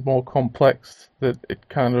get big and more complex, that it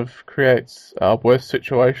kind of creates a worse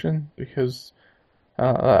situation because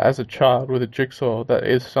as a child with a jigsaw, that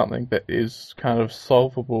is something that is kind of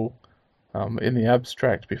solvable in the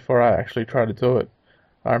abstract before I actually try to do it.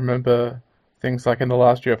 I remember things like in the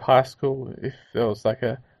last year of high school, if there was like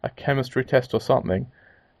a chemistry test or something,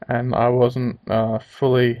 and I wasn't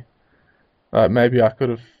fully maybe I could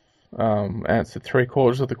have answered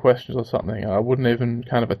three-quarters of the questions or something. I wouldn't even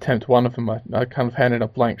kind of attempt one of them. I kind of handed a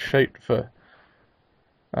blank sheet for.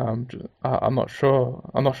 I'm not sure.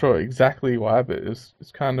 I'm not sure exactly why, but it's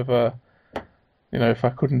kind of a. if I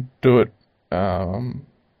couldn't do it um,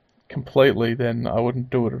 completely, then I wouldn't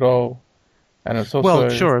do it at all. And it's Well, also,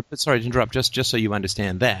 sure, but sorry to interrupt. Just so you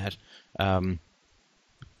understand that, um,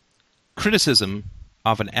 criticism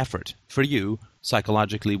of an effort for you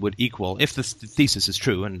psychologically would equal, if the thesis is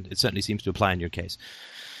true, and it certainly seems to apply in your case,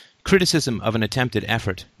 criticism of an attempted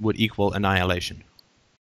effort would equal annihilation,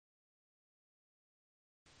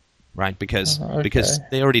 right? Because okay,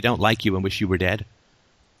 they already don't like you and wish you were dead.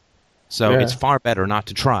 So it's yeah, far better not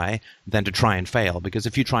to try than to try and fail, because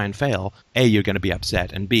if you try and fail, A, you're going to be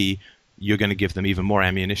upset, and B, you're going to give them even more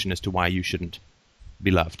ammunition as to why you shouldn't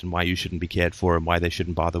be loved and why you shouldn't be cared for and why they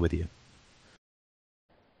shouldn't bother with you.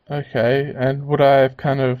 okay. And would I have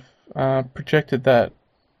kind of projected that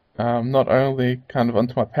not only kind of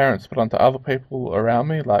onto my parents, but onto other people around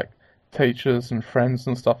me, like teachers and friends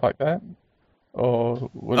and stuff like that? Or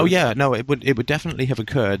would Oh it? yeah, no, it would definitely have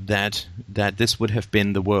occurred that this would have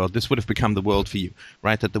been the world. This would have become the world for you,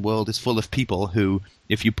 right? That the world is full of people who,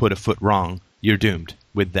 if you put a foot wrong, you're doomed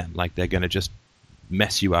with them. Like they're going to just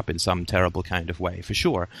mess you up in some terrible kind of way, for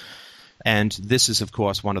sure. And this is, of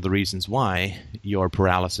course, one of the reasons why your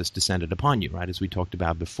paralysis descended upon you, right? As we talked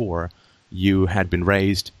about before, you had been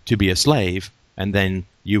raised to be a slave, and then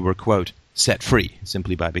you were, quote, set free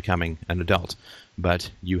simply by becoming an adult.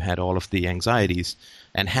 But you had all of the anxieties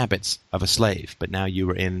and habits of a slave. But now you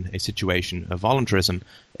were in a situation of voluntarism,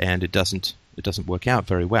 and it doesn't work out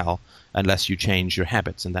very well unless you change your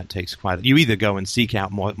habits, and that takes quite. You either go and seek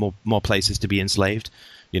out more places to be enslaved,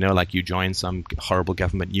 like you join some horrible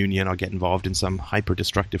government union or get involved in some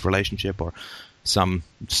hyper-destructive relationship or some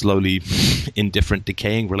slowly indifferent,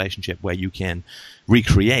 decaying relationship where you can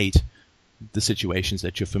recreate the situations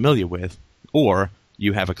that you're familiar with, or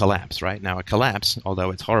you have a collapse, right? Now, a collapse,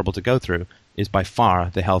 although it's horrible to go through, is by far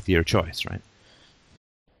the healthier choice, right?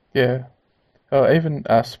 Yeah. Even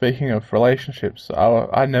speaking of relationships,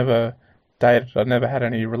 I never dated. I never had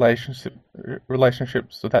any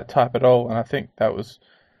relationships of that type at all, and I think that was.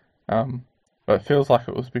 But it feels like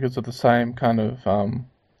it was because of the same kind of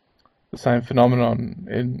the same phenomenon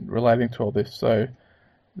in relating to all this. So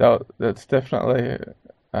that's definitely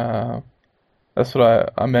uh, that's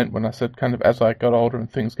what I meant when I said kind of as I got older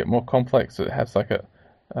and things get more complex, it has like a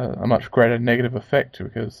much greater negative effect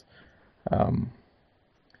because um,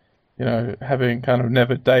 having kind of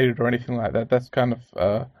never dated or anything like that, that's kind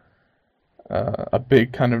of a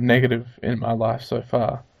big kind of negative in my life so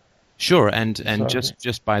far. Sure, and So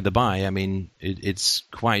just by the by, I mean, it's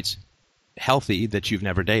quite healthy that you've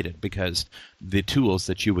never dated because the tools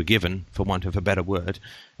that you were given, for want of a better word,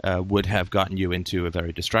 would have gotten you into a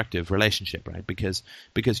very destructive relationship, right? Because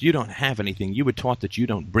you don't have anything. You were taught that you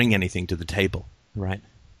don't bring anything to the table, right?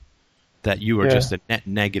 That you are yeah, just a net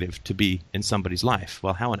negative to be in somebody's life.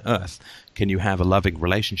 Well, how on earth can you have a loving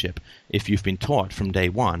relationship if you've been taught from day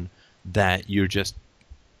one that you're just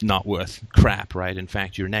not worth crap, right? In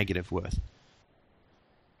fact, you're negative worth.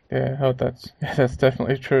 yeah, oh, that's yeah, that's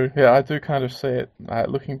definitely true. Yeah, I do kind of see it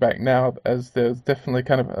looking back now as there's definitely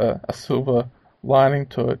kind of a silver lining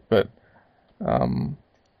to it, but um,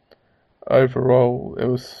 overall, it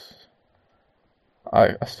was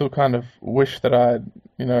I still kind of wish that I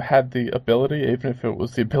had the ability, even if it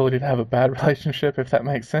was the ability to have a bad relationship, if that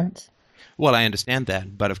makes sense. Well, I understand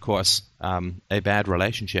that, but of course, a bad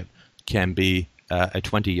relationship can be a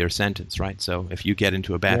 20-year sentence, right? So if you get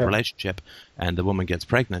into a bad Yeah, relationship and the woman gets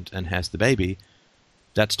pregnant and has the baby,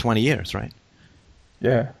 that's 20 years, right?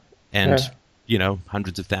 yeah, And yeah,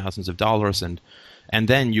 hundreds of thousands of dollars, and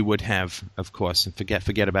then you would have, of course, and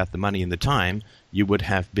forget about the money and the time, you would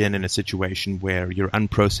have been in a situation where your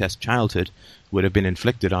unprocessed childhood would have been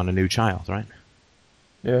inflicted on a new child, right?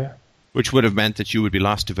 yeah, Which would have meant that you would be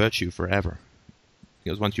lost to virtue forever.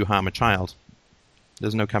 Because once you harm a child,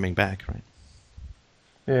 there's no coming back, right?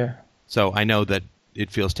 yeah, So I know that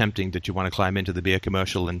it feels tempting that you want to climb into the beer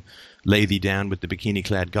commercial and lay thee down with the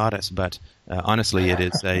bikini-clad goddess, but honestly, it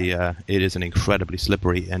is an incredibly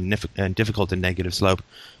slippery and difficult and negative slope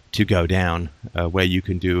to go down, where you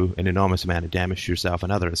can do an enormous amount of damage to yourself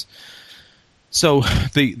and others. So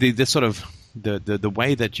the sort of the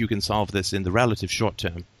way that you can solve this in the relative short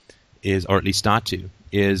term is, or at least start to,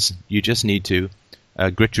 is you just need to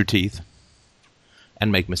grit your teeth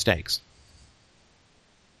and make mistakes,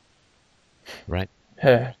 right?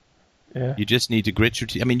 yeah, yeah, You just need to grit your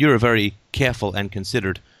teeth. I mean, you're a very careful and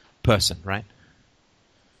considered person, right?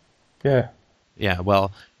 yeah. Yeah,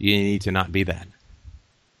 well, you need to not be that.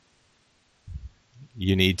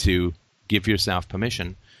 You need to give yourself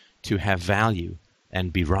permission to have value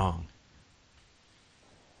and be wrong.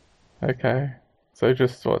 Okay. So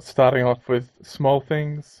just what, starting off with small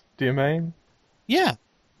things, do you mean? Yeah,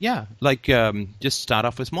 Yeah, like just start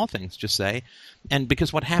off with small things. Just say, and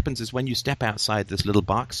because what happens is when you step outside this little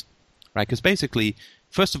box, right? Because basically,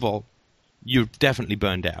 first of all, you're definitely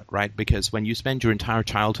burned out, right? Because when you spend your entire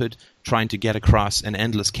childhood trying to get across an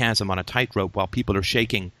endless chasm on a tightrope while people are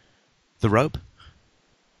shaking the rope,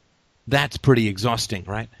 that's pretty exhausting,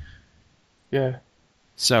 right? Yeah.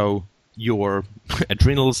 So your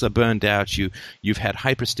adrenals are burned out. You've had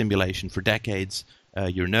hyperstimulation for decades.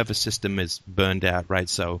 Your nervous system is burned out, right?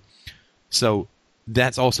 So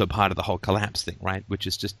that's also part of the whole collapse thing, right? Which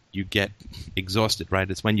is just you get exhausted, right?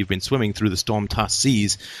 It's when you've been swimming through the storm-tossed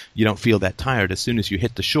seas, you don't feel that tired. As soon as you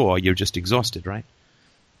hit the shore, you're just exhausted, right?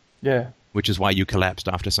 Yeah. Which is why you collapsed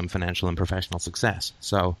after some financial and professional success.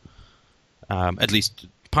 So at least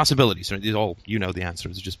possibilities. It's all, you know the answer.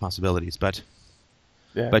 It's just possibilities. But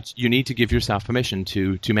you need to give yourself permission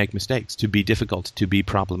to make mistakes, to be difficult, to be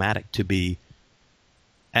problematic, to be...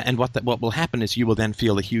 And what will happen is you will then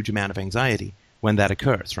feel a huge amount of anxiety when that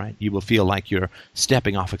occurs, right? You will feel like you're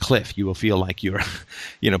stepping off a cliff. You will feel like you're,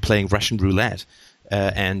 playing Russian roulette.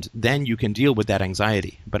 And then you can deal with that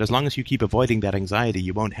anxiety. But as long as you keep avoiding that anxiety,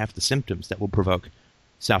 you won't have the symptoms that will provoke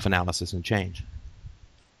self-analysis and change.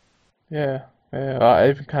 Yeah. Yeah. I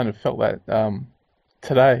even kind of felt that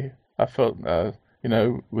today. I felt,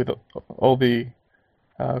 with all the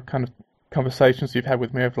kind of conversations you've had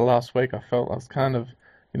with me over the last week, I felt I was kind of,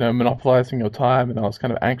 monopolizing your time, and I was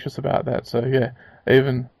kind of anxious about that. So yeah,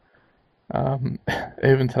 even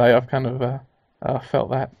even today, I've kind of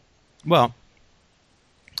felt that. Well,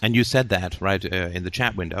 and you said that, right, in the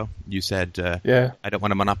chat window. You said, Yeah, I don't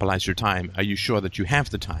want to monopolize your time. Are you sure that you have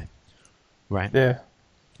the time? Right? yeah,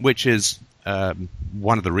 Which is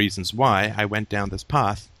one of the reasons why I went down this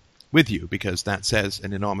path with you, because that says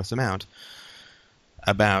an enormous amount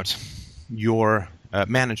about your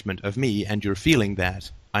management of me and your feeling that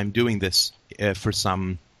I'm doing this for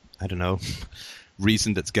some, I don't know,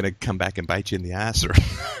 reason that's going to come back and bite you in the ass, or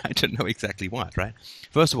I don't know exactly what, right?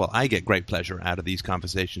 First of all, I get great pleasure out of these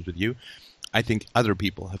conversations with you. I think other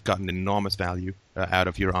people have gotten enormous value out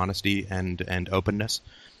of your honesty and openness.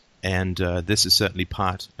 And this is certainly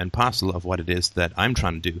part and parcel of what it is that I'm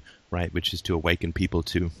trying to do, right? Which is to awaken people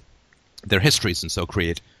to their histories and so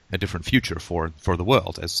create a different future for the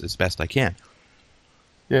world as best I can.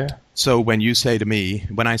 yeah, So when you say to me,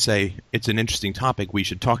 when I say it's an interesting topic, we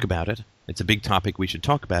should talk about it. It's a big topic, we should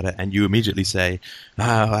talk about it. And you immediately say,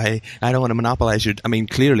 I don't want to monopolize your... I mean,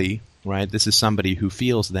 clearly, right, this is somebody who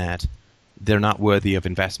feels that they're not worthy of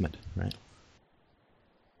investment, right?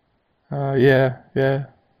 yeah, yeah.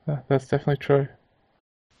 That's definitely true.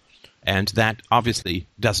 And that obviously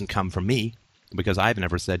doesn't come from me, because I've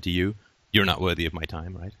never said to you, you're not worthy of my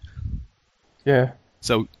time, right? Yeah,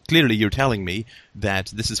 So clearly you're telling me that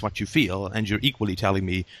this is what you feel, and you're equally telling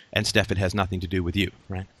me, and Steph, it has nothing to do with you,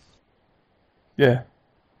 right? yeah,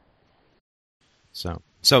 So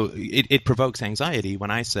it provokes anxiety when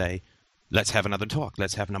I say, let's have another talk,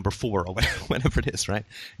 let's have number 4 or whatever it is, right?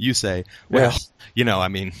 You say, well, I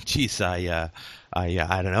mean, geez, I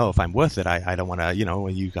don't know if I'm worth it. I don't want to,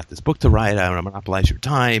 you got this book to write, I don't want to monopolize your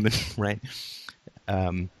time, right?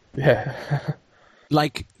 yeah,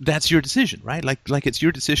 Like that's your decision, right? Like it's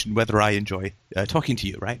your decision whether I enjoy talking to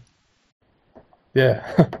you, right?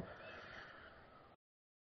 yeah,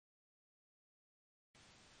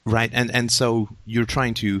 Right, and so you're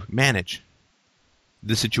trying to manage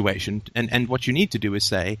the situation, and what you need to do is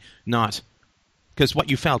say, not, because what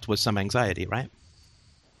you felt was some anxiety, right?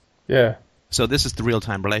 yeah. So this is the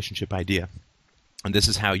real-time relationship idea, and this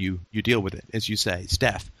is how you deal with it, as you say,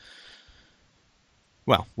 Steph.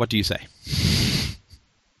 Well, what do you say?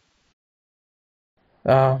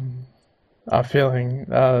 I'm feeling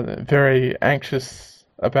very anxious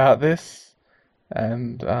about this,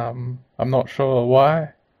 and I'm not sure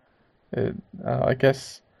why. I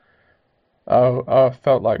guess I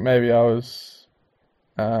felt like maybe I was,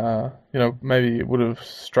 maybe it would have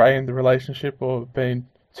strained the relationship or been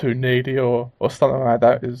too needy or something like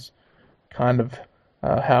that is kind of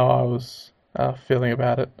how I was feeling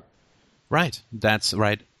about it. Right, that's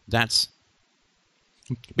right. That's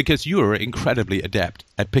because you are incredibly adept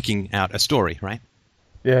at picking out a story, right?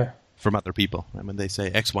 Yeah, From other people. And when they say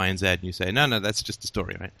X, Y, and Z, and you say, no, that's just a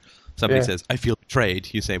story, right? Somebody yeah, says, I feel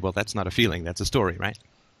betrayed. You say, well, that's not a feeling, that's a story, right?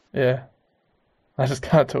 yeah. I just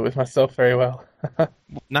can't do it with myself very well.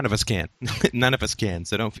 None of us can. None of us can.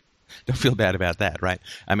 So don't feel bad about that, right?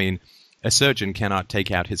 I mean, a surgeon cannot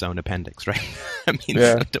take out his own appendix, right? I mean, so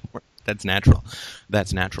Yeah, don't worry. That's natural.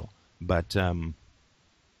 That's natural. But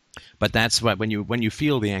that's what when you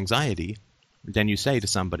feel the anxiety, then you say to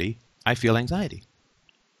somebody, I feel anxiety.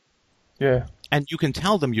 yeah, And you can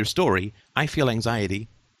tell them your story. I feel anxiety.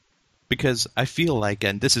 because I feel like,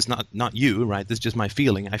 and this is not you, right? This is just my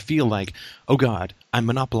feeling. I feel like, oh God, I'm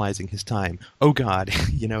monopolizing his time. Oh God,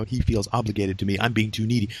 he feels obligated to me. I'm being too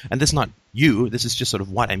needy. And this is not you. This is just sort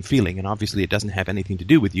of what I'm feeling. And obviously it doesn't have anything to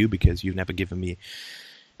do with you because you've never given me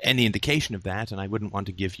any indication of that. And I wouldn't want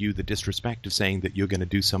to give you the disrespect of saying that you're going to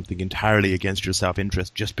do something entirely against your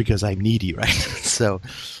self-interest just because I'm needy, right? So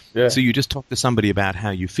you just talk to somebody about how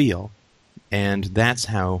you feel, and that's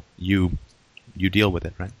how you deal with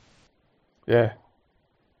it, right? Yeah.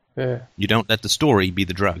 Yeah. You don't let the story be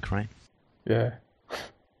the drug, right? Yeah.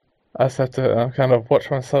 I just have to kind of watch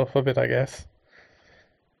myself a bit, I guess.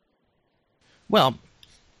 Well,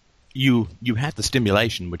 you had the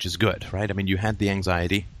stimulation, which is good, right? I mean, you had the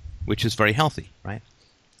anxiety, which is very healthy, right?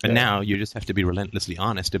 And Yeah. now you just have to be relentlessly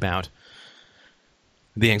honest about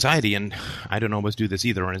the anxiety. And I don't always do this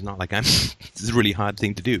either, and it's not like this is a really hard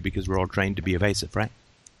thing to do because we're all trained to be evasive, right?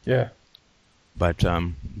 Yeah. But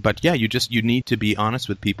yeah, you need to be honest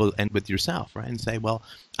with people and with yourself, right? And say, well,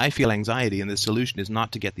 I feel anxiety, and the solution is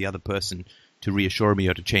not to get the other person to reassure me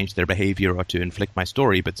or to change their behavior or to inflict my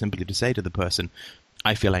story, but simply to say to the person,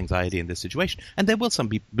 I feel anxiety in this situation. And there will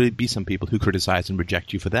be some people who criticize and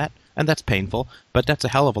reject you for that, and that's painful, but that's a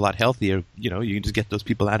hell of a lot healthier. You can just get those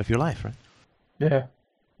people out of your life, right? Yeah.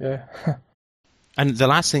 Yeah. And the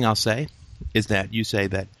last thing I'll say is that you say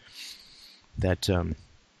that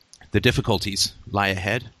the difficulties lie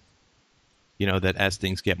ahead, that as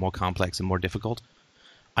things get more complex and more difficult.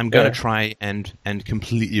 I'm going to try and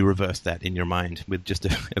completely reverse that in your mind with just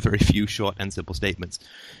a very few short and simple statements.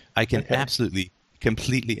 I can absolutely,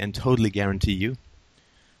 completely, and totally guarantee you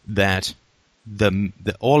that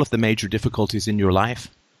all of the major difficulties in your life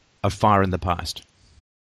are far in the past.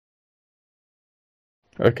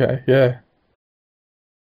 Okay, yeah.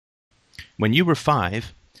 When you were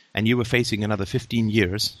 5 and you were facing another 15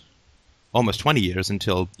 years, almost 20 years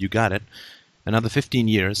until you got it, another 15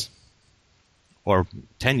 years, or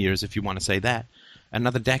 10 years if you want to say that,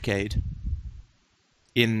 another decade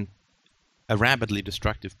in a rapidly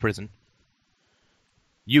destructive prison,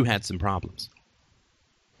 you had some problems.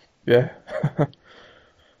 Yeah.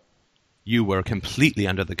 You were completely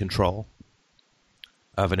under the control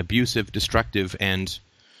of an abusive, destructive, and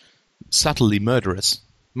subtly murderous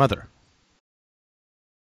mother.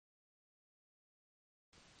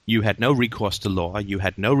 You had no recourse to law. You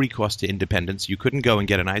had no recourse to independence. You couldn't go and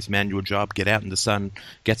get a nice manual job, get out in the sun,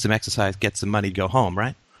 get some exercise, get some money, go home,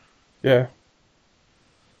 right? Yeah.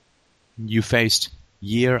 You faced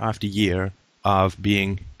year after year of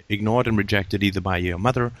being ignored and rejected either by your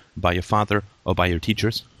mother, by your father, or by your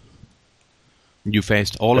teachers. You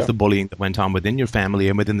faced all of the bullying that went on within your family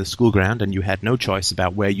and within the school ground, and you had no choice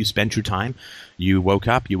about where you spent your time. You woke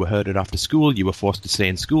up, you were herded off to school, you were forced to stay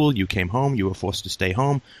in school, you came home, you were forced to stay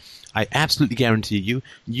home. I absolutely guarantee you,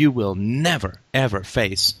 you will never, ever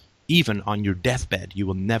face, even on your deathbed, you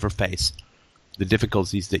will never face the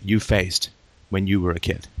difficulties that you faced when you were a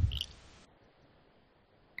kid.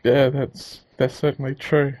 Yeah, that's certainly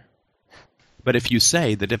true. But if you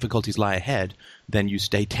say the difficulties lie ahead, then you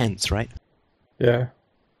stay tense, right? Yeah.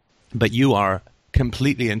 But you are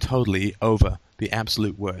completely and totally over the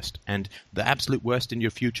absolute worst. And the absolute worst in your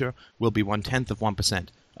future will be 0.1%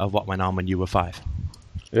 of what went on when you were 5.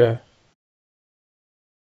 Yeah.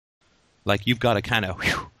 Like you've got to kind of,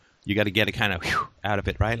 you got to get a kind of out of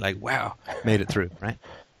it, right? Like, wow, made it through, right?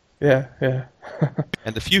 Yeah, yeah.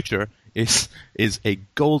 And the future is a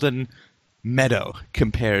golden meadow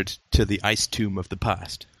compared to the ice tomb of the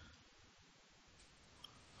past.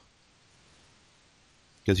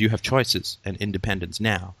 Because you have choices and independence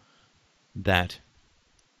now that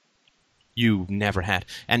you never had.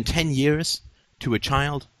 And 10 years to a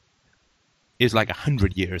child is like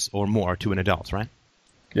 100 years or more to an adult, right?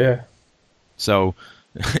 Yeah. So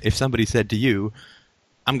if somebody said to you,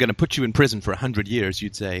 I'm going to put you in prison for 100 years,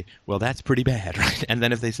 you'd say, well, that's pretty bad, right? And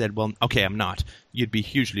then if they said, well, okay, I'm not, you'd be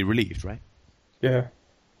hugely relieved, right? Yeah.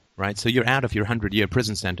 Right? So you're out of your 100-year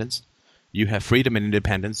prison sentence. You have freedom and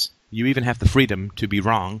independence. You even have the freedom to be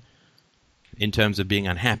wrong in terms of being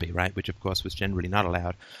unhappy, right? Which, of course, was generally not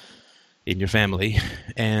allowed in your family.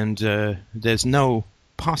 And there's no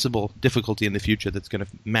possible difficulty in the future that's going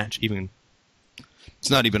to match even... It's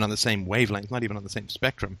not even on the same wavelength, not even on the same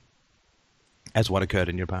spectrum as what occurred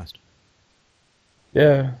in your past.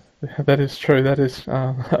 Yeah, that is true. That is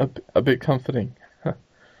a bit comforting.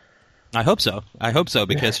 I hope so. I hope so, Yeah.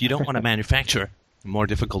 because you don't want to manufacture more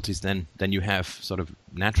difficulties than you have sort of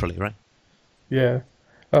naturally, right? Yeah.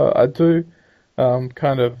 I do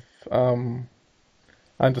kind of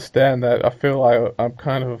understand that. I feel like I'm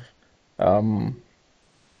kind of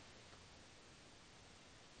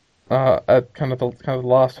at kind of the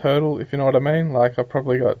last hurdle, if you know what I mean. Like I've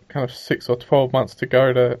probably got kind of 6 or 12 months to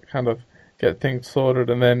go to kind of get things sorted,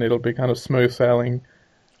 and then it'll be kind of smooth sailing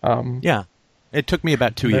Yeah, it took me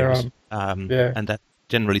about 2 from there years, on. Yeah, and that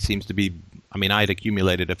generally seems to be. I mean, I'd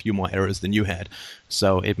accumulated a few more errors than you had,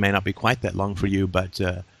 so it may not be quite that long for you, but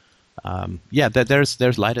yeah,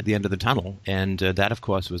 there's light at the end of the tunnel, and that, of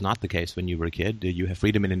course, was not the case when you were a kid. You have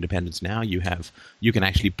freedom and independence now. You can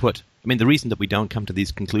actually put. I mean, the reason that we don't come to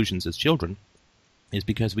these conclusions as children is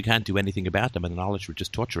because we can't do anything about them, and the knowledge would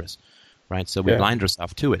just torture us, right? So we yeah, blind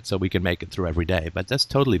ourselves to it so we can make it through every day. But that's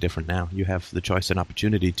totally different now. You have the choice and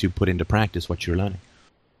opportunity to put into practice what you're learning.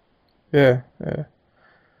 yeah, yeah.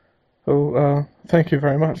 Well, thank you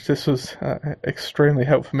very much. This was extremely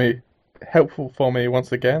helpful for me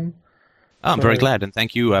once again. Oh, I'm very So glad, and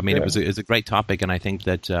thank you. I mean, yeah, it was a great topic, and I think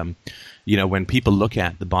that when people look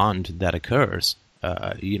at the bond that occurs,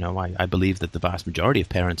 I believe that the vast majority of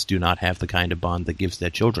parents do not have the kind of bond that gives their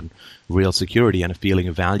children real security and a feeling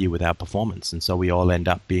of value without performance, and so we all end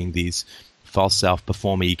up being these false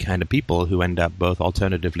self-performy kind of people who end up both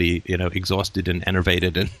alternatively, exhausted and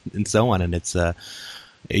enervated and so on, and it's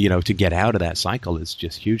to get out of that cycle is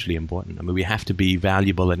just hugely important. I mean, we have to be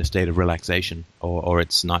valuable in a state of relaxation, or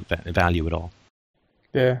it's not value at all.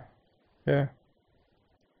 yeah, yeah.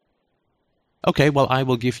 Okay, well, I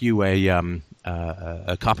will give you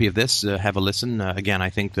a copy of this. Have a listen. Again,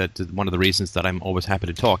 I think that one of the reasons that I'm always happy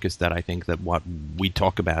to talk is that I think that what we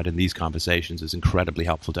talk about in these conversations is incredibly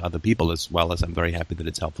helpful to other people, as well as I'm very happy that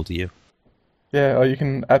it's helpful to you. Yeah, or you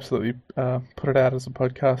can absolutely put it out as a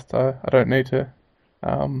podcast. I don't need to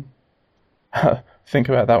um, think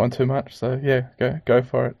about that one too much. So yeah, go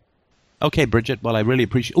for it. Okay, Bridget. Well, I really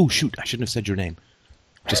appreciate. Oh, shoot! I shouldn't have said your name.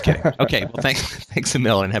 Just kidding. Okay. Well, thanks a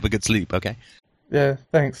mil, and have a good sleep. Okay. Yeah,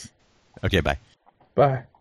 thanks. Okay. Bye. Bye.